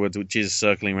promo afterwards, which is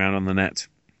circling around on the net,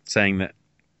 saying that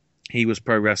he was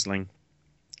pro wrestling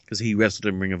because he wrestled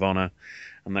in Ring of Honor,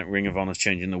 and that Ring of Honor's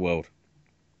changing the world.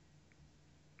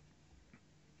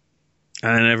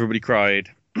 And then everybody cried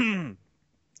and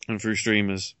threw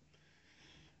streamers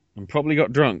and probably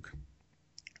got drunk.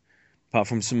 Apart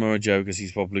from Samoa Joe, because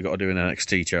he's probably got to do an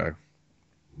NXT show.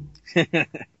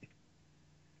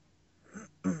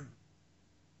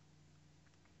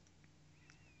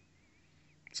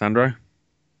 Sandro?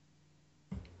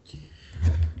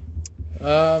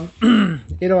 I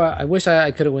wish I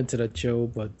could have went to that show,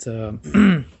 but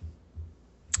I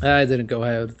didn't go. I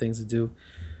had other things to do.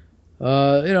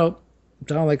 Sounded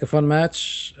like a fun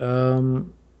match.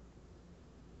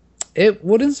 It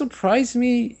wouldn't surprise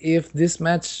me if this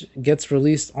match gets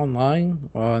released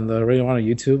online on the Ring of Honor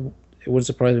YouTube. It wouldn't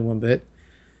surprise me one bit.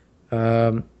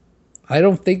 I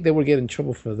don't think they would get in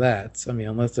trouble for that. I mean,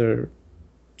 unless there's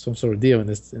some sort of deal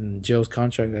in Joe's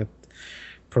contract that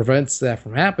prevents that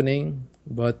from happening.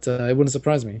 But it wouldn't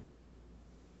surprise me.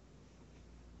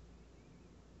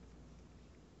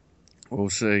 We'll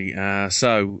see.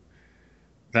 So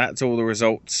that's all the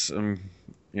results,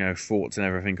 thoughts and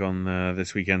everything on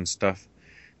this weekend stuff.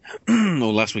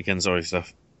 Or last weekend,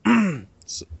 stuff.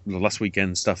 Last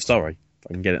weekend stuff, sorry. If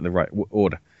I can get it in the right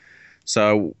order.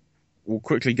 So we'll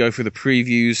quickly go through the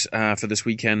previews for this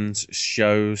weekend's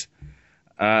shows.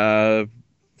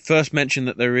 First mention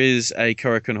that there is a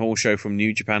Korakuen Hall show from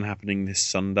New Japan happening this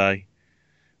Sunday.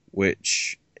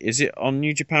 Which, is it on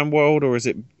New Japan World, or is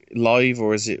it live,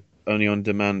 or is it only on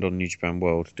demand on New Japan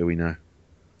World? Do we know?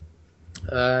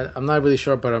 I'm not really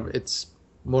sure, but it's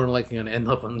more than likely going to end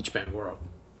up on Japan World.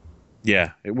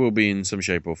 Yeah, it will be in some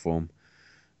shape or form.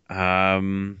 A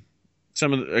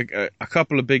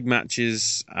couple of big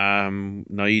matches. Naito,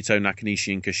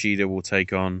 Nakanishi, and Kushida will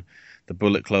take on the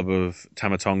Bullet Club of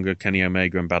Tamatonga, Kenny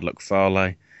Omega, and Bad Luck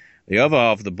Fale. The other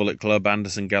half of the Bullet Club,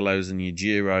 Anderson Gallows and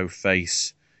Yujiro,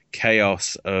 face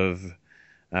Chaos of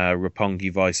Roppongi,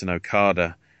 Vice, and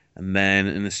Okada. And then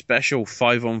in a special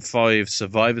 5-on-5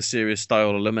 Survivor Series style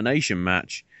elimination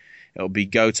match, it'll be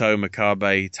Goto,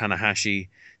 Makabe, Tanahashi,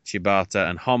 Shibata,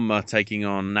 and Honma taking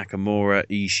on Nakamura,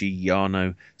 Ishii,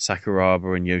 Yano,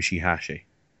 Sakuraba, and Yoshihashi.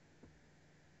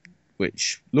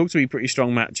 Which look to be pretty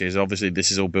strong matches. Obviously,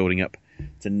 this is all building up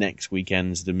to next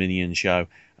weekend's Dominion show.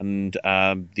 And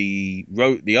the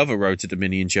other Road to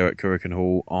Dominion show at Korakuen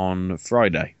Hall on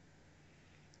Friday.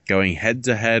 Going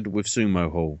head-to-head with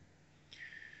Sumo Hall.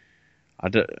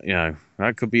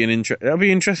 That could be that'll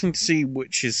be interesting to see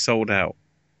which is sold out.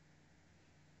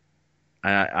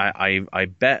 I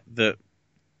bet that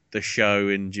the show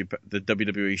in Japan, the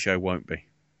WWE show won't be,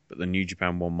 but the New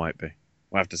Japan one might be.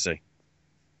 We'll have to see.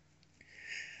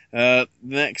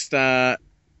 Next,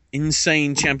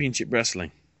 Insane Championship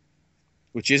Wrestling,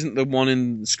 which isn't the one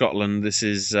in Scotland. This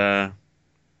is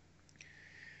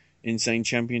Insane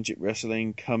Championship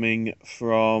Wrestling coming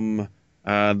from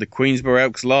the Queensboro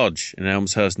Elks Lodge in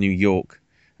Elmshurst, New York,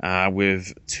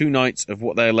 with 2 nights of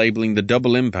what they're labeling the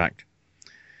Double Impact.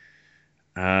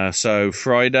 So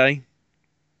Friday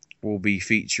will be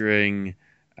featuring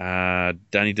Danny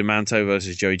DeManto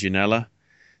versus Joey Janela,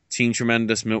 Team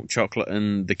Tremendous, Milk Chocolate,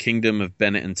 and the Kingdom of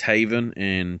Bennett and Taven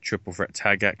in triple threat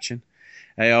tag action.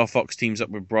 AR Fox teams up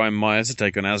with Brian Myers to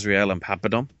take on Azrael and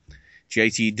Papadon.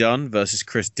 JT Dunn versus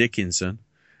Chris Dickinson.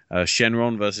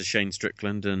 Shenron versus Shane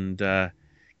Strickland, and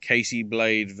Casey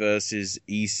Blade versus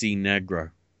EC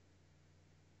Negro.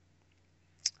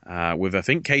 With, I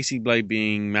think, Casey Blade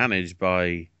being managed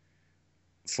by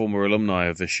former alumni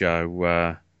of the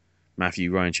show, Matthew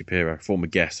Ryan Shapiro, former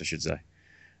guest, I should say.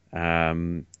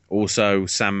 Also,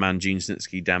 Sandman, Gene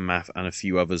Snitsky, Dan Maff, and a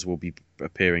few others will be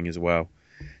appearing as well.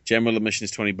 General admission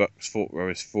is $20. Front row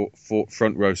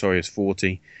is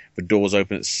 $40. The doors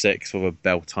open at 6 with a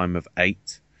bell time of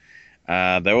 8.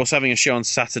 They're also having a show on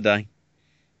Saturday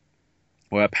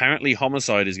where apparently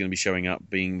Homicide is going to be showing up,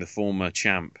 being the former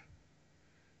champ.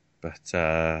 But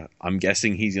I'm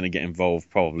guessing he's going to get involved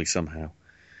probably somehow.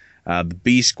 The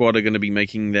B Squad are going to be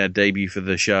making their debut for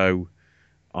the show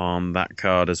on that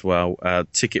card as well.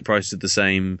 Ticket price is the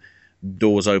same.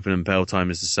 Doors open and bell time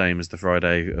is the same as the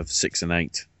Friday of 6 and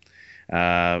 8.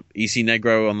 EC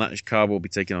Negro on that card will be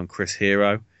taking on Chris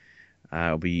Hero.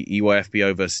 It'll be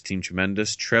EYFBO versus Team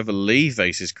Tremendous. Trevor Lee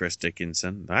faces Chris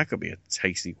Dickinson. That could be a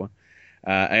tasty one.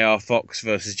 AR Fox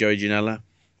versus Joey Janela.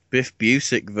 Biff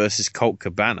Busick versus Colt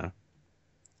Cabana.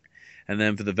 And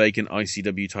then for the vacant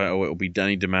ICW title, it will be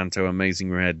Danny Demanto,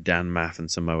 Amazing Red, Dan Maff, and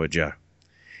Samoa Joe.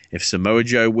 If Samoa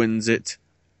Joe wins it,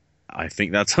 I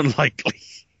think that's unlikely.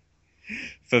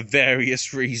 For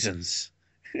various reasons.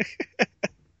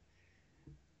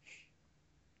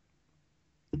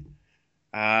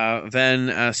 Then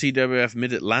CWF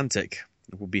Mid-Atlantic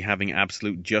will be having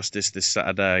Absolute Justice this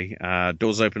Saturday.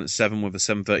 Doors open at 7 with a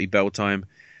 7:30 bell time.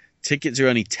 Tickets are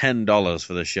only $10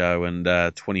 for the show and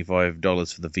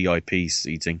 $25 for the VIP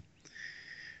seating.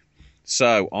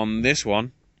 So on this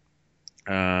one,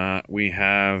 we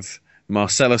have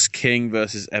Marcellus King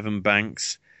versus Evan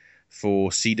Banks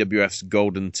for CWF's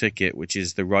Golden Ticket, which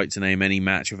is the right to name any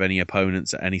match with any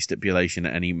opponents at any stipulation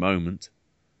at any moment.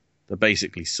 They're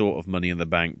basically sort of Money in the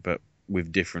Bank, but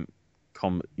with different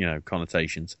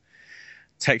connotations.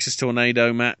 Texas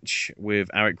Tornado match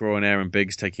with Eric Roy and Aaron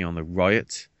Biggs taking on the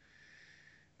Riot.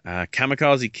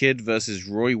 Kamikaze Kid versus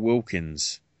Roy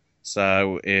Wilkins.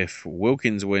 So if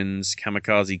Wilkins wins,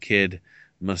 Kamikaze Kid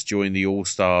must join the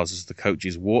All-Stars as the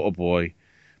coach's water boy.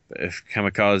 But if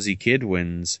Kamikaze Kid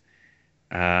wins,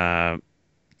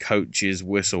 coach's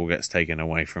whistle gets taken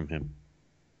away from him.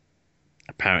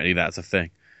 Apparently that's a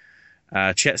thing.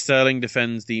 Chet Sterling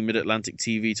defends the Mid-Atlantic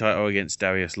TV title against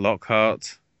Darius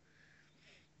Lockhart,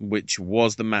 which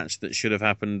was the match that should have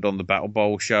happened on the Battle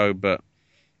Bowl show, but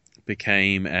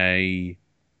became a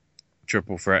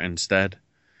triple threat instead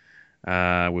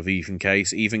with Ethan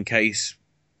Case. Ethan Case,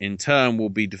 in turn, will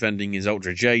be defending his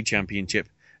Ultra J championship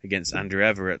against Andrew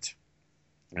Everett.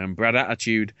 And Brad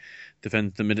Attitude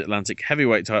defends the Mid-Atlantic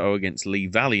heavyweight title against Lee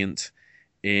Valiant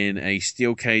in a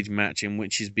steel cage match in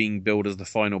which is being billed as the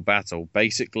final battle.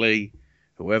 Basically,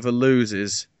 whoever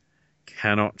loses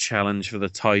cannot challenge for the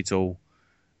title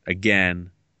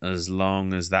again as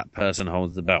long as that person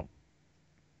holds the belt.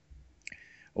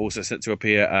 Also set to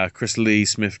appear Chris Lee,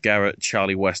 Smith Garrett,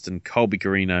 Charlie Weston, Colby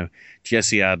Carino,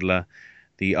 Jesse Adler,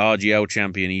 the RGL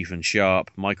champion Ethan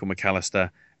Sharp, Michael McAllister,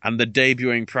 and the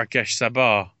debuting Prakesh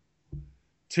Sabah.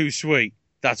 Too sweet.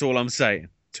 That's all I'm saying.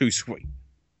 Too sweet.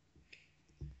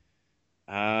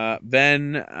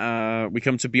 Then we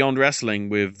come to Beyond Wrestling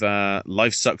with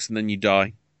Life Sucks and Then You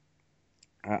Die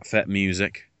at Fet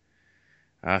Music.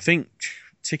 I think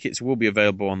tickets will be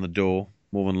available on the door,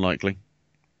 more than likely.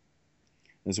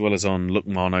 As well as on Look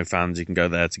Mano Fans, you can go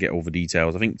there to get all the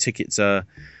details. I think tickets are,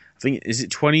 is it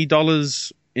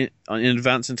 $20 in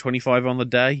advance and $25 on the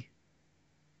day?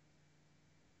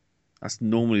 That's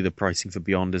normally the pricing for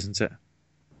Beyond, isn't it?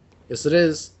 Yes, it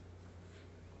is.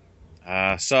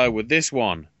 So with this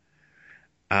one,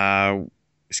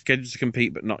 scheduled to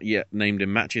compete but not yet named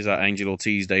in matches are Angel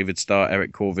Ortiz, David Starr,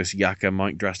 Eric Corvus, Yaka,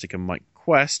 Mike Drastic, and Mike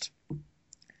Quest.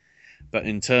 But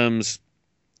in terms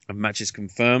of matches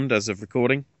confirmed as of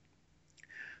recording,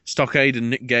 Stockade and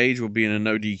Nick Gage will be in a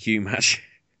no DQ match.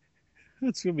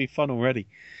 That's going to be fun already.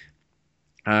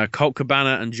 Colt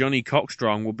Cabana and Johnny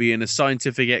Cockstrong will be in a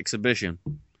scientific exhibition,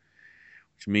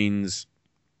 which means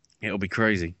it'll be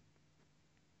crazy.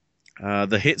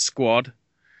 The Hit Squad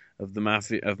of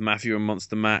Matthew and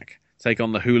Monster Mac take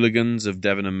on the Hooligans of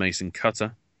Devin and Mason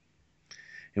Cutter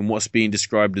in what's being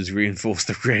described as Reinforce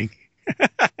the Ring.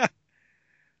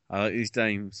 I like these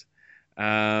names.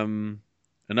 An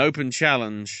open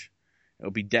challenge.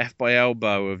 It'll be Death by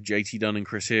Elbow of JT Dunn and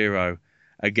Chris Hero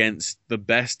against the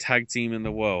best tag team in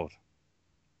the world.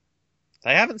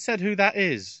 They haven't said who that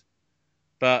is,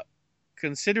 but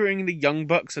considering the Young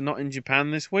Bucks are not in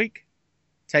Japan this week,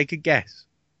 take a guess.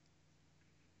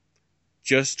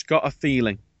 Just got a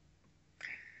feeling.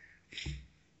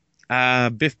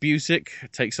 Biff Busick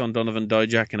takes on Donovan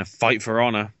Dijak in a fight for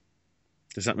honor.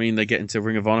 Does that mean they get into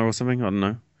Ring of Honor or something? I don't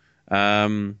know.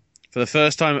 For the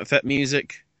first time at Fet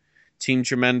Music, Team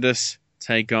Tremendous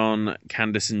take on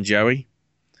Candice and Joey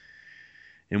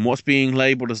in what's being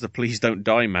labelled as the Please Don't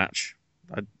Die match.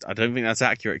 I don't think that's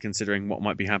accurate considering what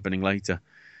might be happening later.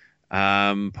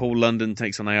 Paul London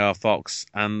takes on AR Fox,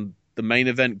 and the main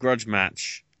event grudge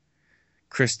match,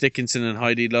 Chris Dickinson and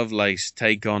Heidi Lovelace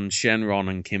take on Shenron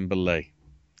and Kimberly.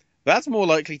 That's more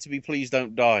likely to be Please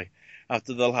Don't Die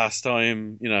after the last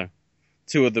time,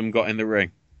 two of them got in the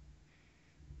ring.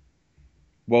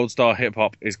 World Star Hip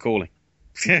Hop is calling.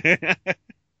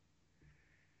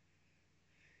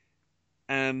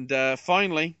 And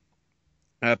finally,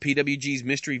 PWG's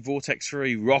Mystery Vortex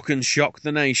 3 Rock and Shock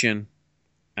the Nation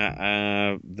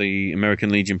at the American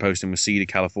Legion post in Waseda,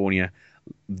 California.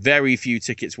 Very few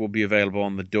tickets will be available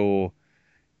on the door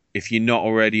if you're not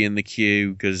already in the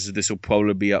queue, because this will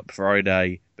probably be up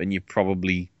Friday, then you're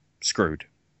probably screwed,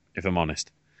 if I'm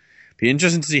honest. Be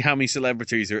interesting to see how many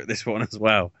celebrities are at this one as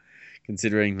well,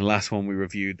 considering the last one we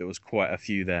reviewed, there was quite a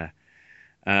few there.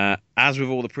 As with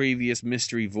all the previous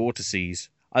mystery vortices,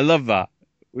 I love that.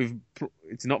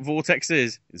 It's not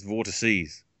vortexes, it's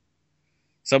vortices.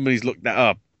 Somebody's looked that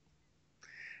up.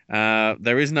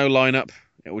 There is no lineup.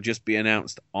 It will just be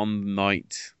announced on the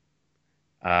night.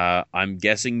 I'm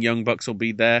guessing Young Bucks will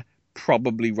be there.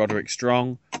 Probably Roderick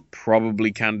Strong.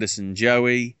 Probably Candice and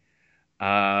Joey.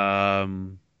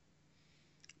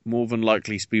 More than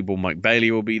likely Speedball Mike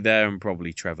Bailey will be there, and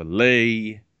probably Trevor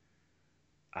Lee.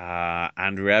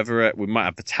 Andrew Everett. We might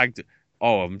have the tag...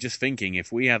 Oh, I'm just thinking,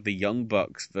 if we had the Young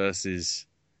Bucks versus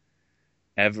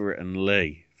Everett and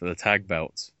Lee for the tag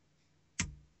belts,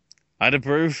 I'd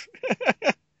approve.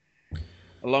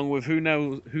 Along with who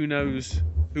knows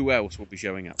who else will be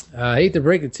showing up. I hate to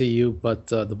break it to you, but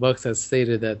the Bucks have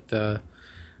stated that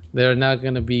they're not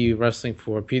going to be wrestling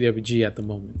for PWG at the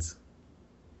moment.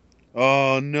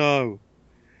 Oh, no.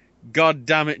 God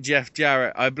damn it, Jeff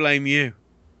Jarrett. I blame you.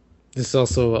 This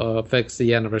also affects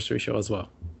the anniversary show as well.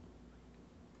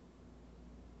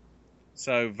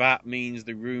 So that means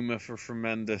the rumor for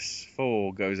Tremendous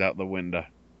 4 goes out the window.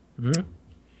 Mm-hmm.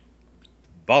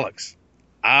 Bollocks.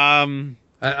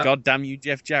 God damn you,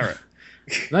 Jeff Jarrett.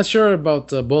 Not sure about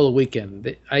Bowl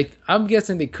Weekend. I'm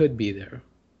guessing they could be there.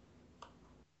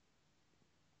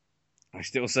 I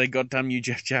still say God damn you,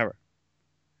 Jeff Jarrett.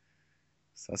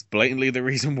 So that's blatantly the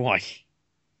reason why.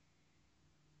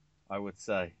 I would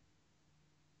say.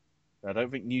 I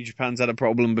don't think New Japan's had a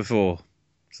problem before.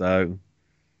 So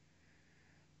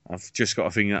I've just got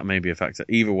a feeling that may be a factor.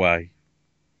 Either way,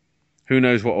 who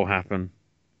knows what will happen.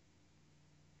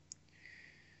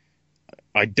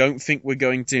 I don't think we're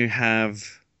going to have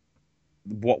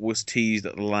what was teased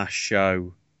at the last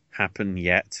show happen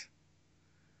yet.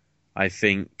 I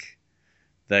think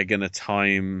they're going to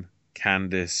time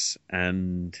Candice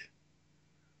and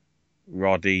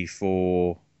Roddy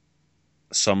for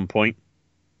some point.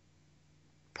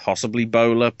 Possibly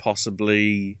Bola,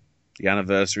 possibly the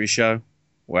anniversary show.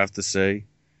 We'll have to see.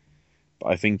 But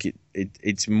I think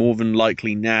it's more than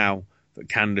likely now that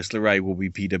Candice LeRae will be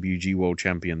PWG World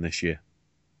Champion this year.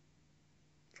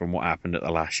 From what happened at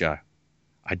the last show.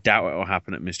 I doubt it will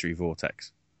happen at Mystery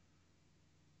Vortex.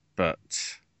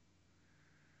 But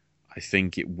I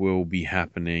think it will be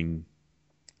happening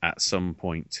at some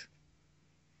point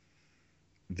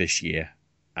this year.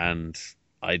 And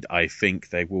I think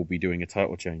they will be doing a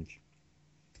title change.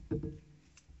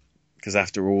 Because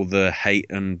after all the hate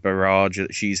and barrage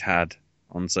that she's had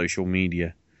on social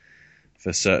media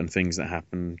for certain things that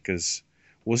happened, because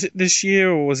was it this year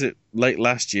or was it late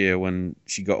last year when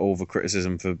she got all the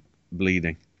criticism for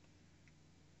bleeding?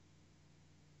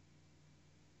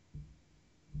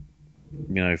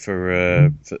 You know,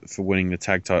 for winning the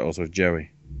tag titles with Joey.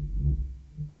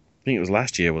 I think it was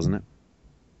last year, wasn't it?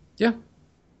 Yeah.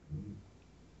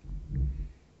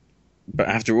 But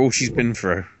after all she's been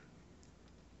through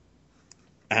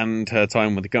and her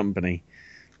time with the company,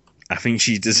 I think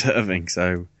she's deserving.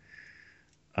 So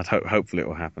I'd hopefully it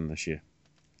will happen this year.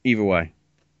 Either way,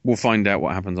 we'll find out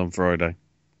what happens on Friday.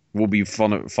 We'll be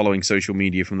following social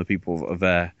media from the people that are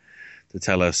there to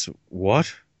tell us,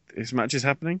 what? This match is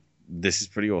happening? This is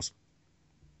pretty awesome.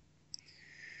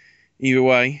 Either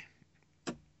way,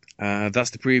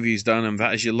 that's the previews done, and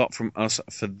that is your lot from us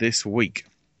for this week.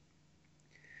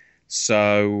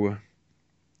 So,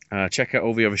 check out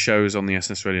all the other shows on the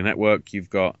SNS Radio Network. You've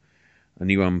got a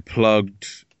new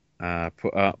Unplugged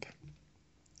put up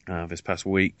this past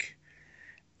week.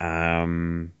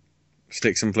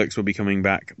 Sticks and Flicks will be coming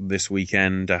back this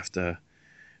weekend after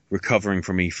recovering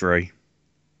from E3.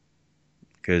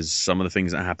 Because some of the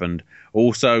things that happened.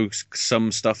 Also,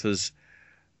 some stuff from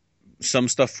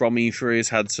E3 has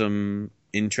had some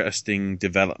interesting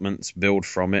developments build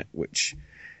from it, which,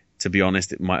 to be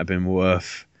honest, it might have been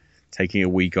worth taking a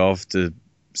week off to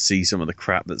see some of the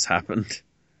crap that's happened.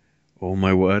 Oh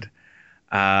my word.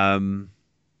 And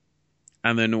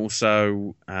then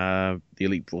also the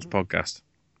Elite Force podcast.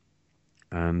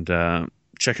 And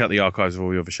check out the archives of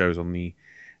all the other shows on the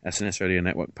SNS Radio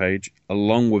Network page,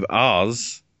 along with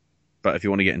ours. But if you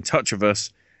want to get in touch with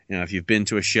us, you know, if you've been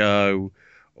to a show,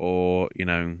 or you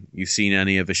know you've seen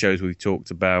any of the shows we've talked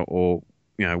about, or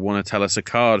you know want to tell us a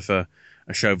card for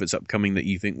a show that's upcoming that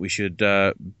you think we should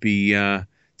be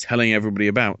telling everybody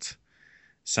about,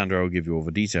 Sandro will give you all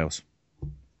the details.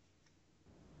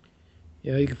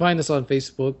 Yeah, you can find us on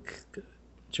Facebook,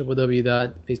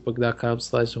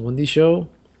 www.facebook.com/Whole Indy Show.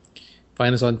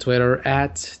 Find us on Twitter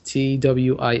at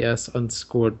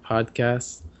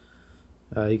TWIS_podcast.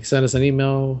 You can send us an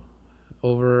email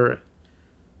over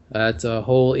at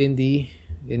Whole Indy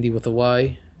with a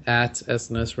Y, at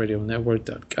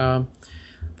snsradionetwork.com.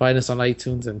 Find us on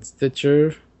iTunes and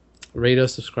Stitcher. Rate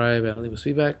us, subscribe, and leave us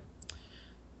feedback.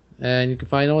 And you can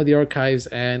find all the archives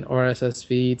and RSS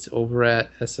feeds over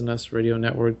at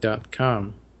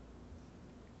snsradionetwork.com.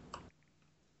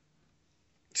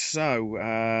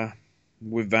 So,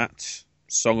 with that,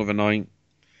 Song of the Night,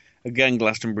 again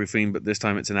Glastonbury theme, but this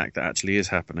time it's an act that actually is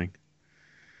happening.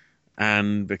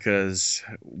 And because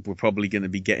we're probably going to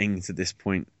be getting to this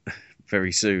point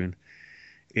very soon,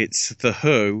 it's The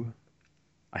Who.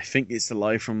 I think it's the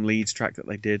Live from Leeds track that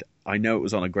they did. I know it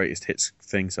was on a Greatest Hits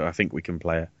thing, so I think we can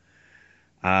play it.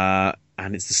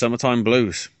 And it's the Summertime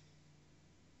Blues.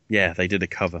 Yeah, they did a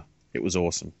cover. It was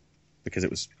awesome. Because it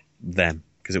was them.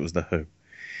 Because it was The Who.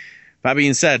 That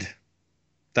being said,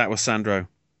 that was Sandro.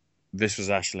 This was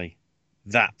Ashley.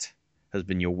 That has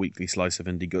been your weekly slice of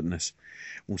indie goodness.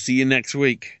 We'll see you next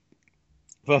week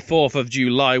for 4th of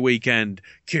July weekend.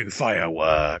 Cue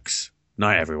fireworks.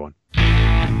 Night, everyone.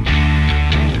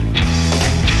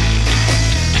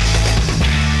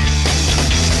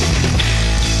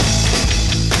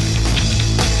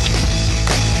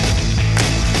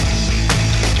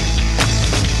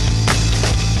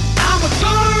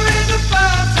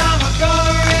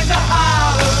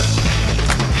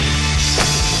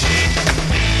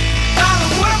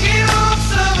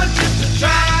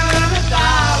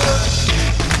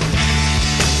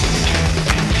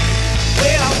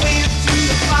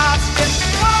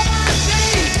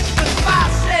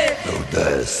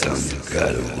 Something you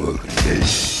gotta work today.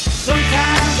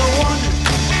 Sometimes I wonder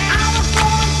how I'm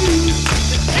gonna do.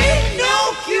 There ain't no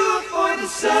cure for the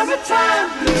summertime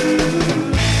blues.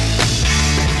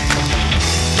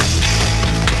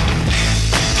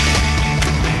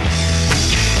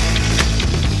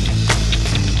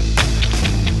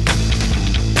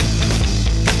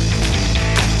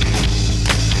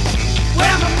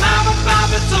 Well, my mama,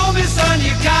 papa told me, son,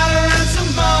 you gotta earn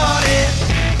some money.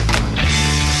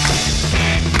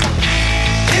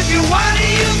 If you want to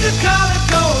use the color,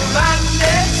 go right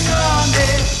next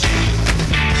Sunday.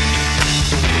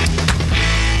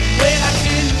 When I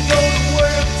didn't go to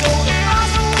work, told the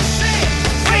boss I was sick.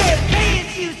 Fred Payne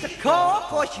used to call,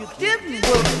 cause you didn't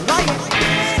work right.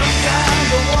 Sometimes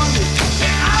I wonder what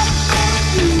I was gonna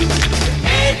do.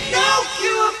 There ain't no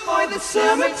cure for the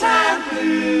summertime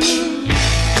blues.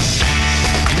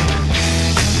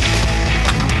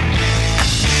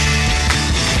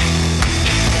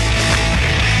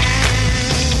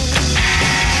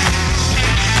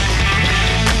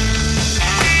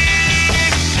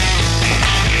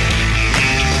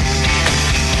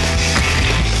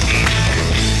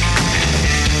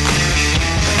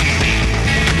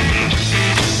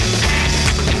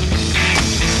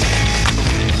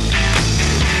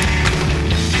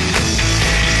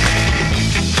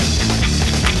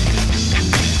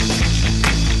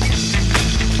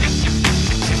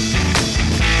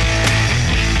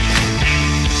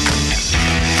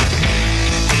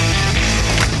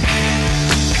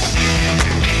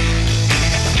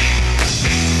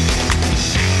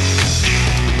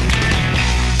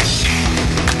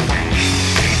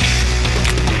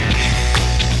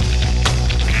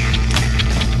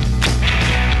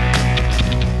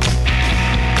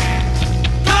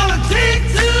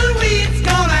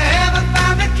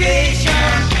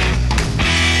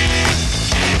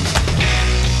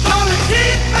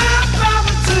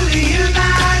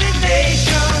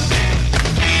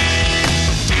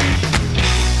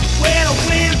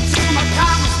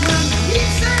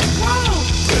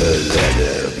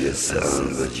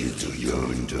 Son, but you're too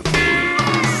young to fool.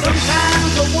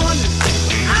 Sometimes I wonder what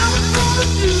I was gonna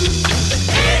do.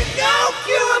 There ain't no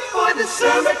cure for the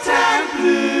summertime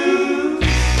blues.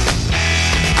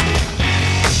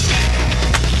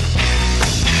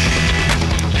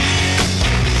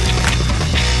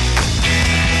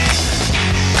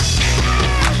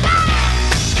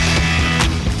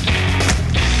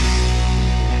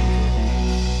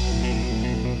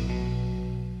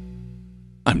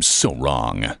 I'm so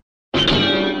wrong.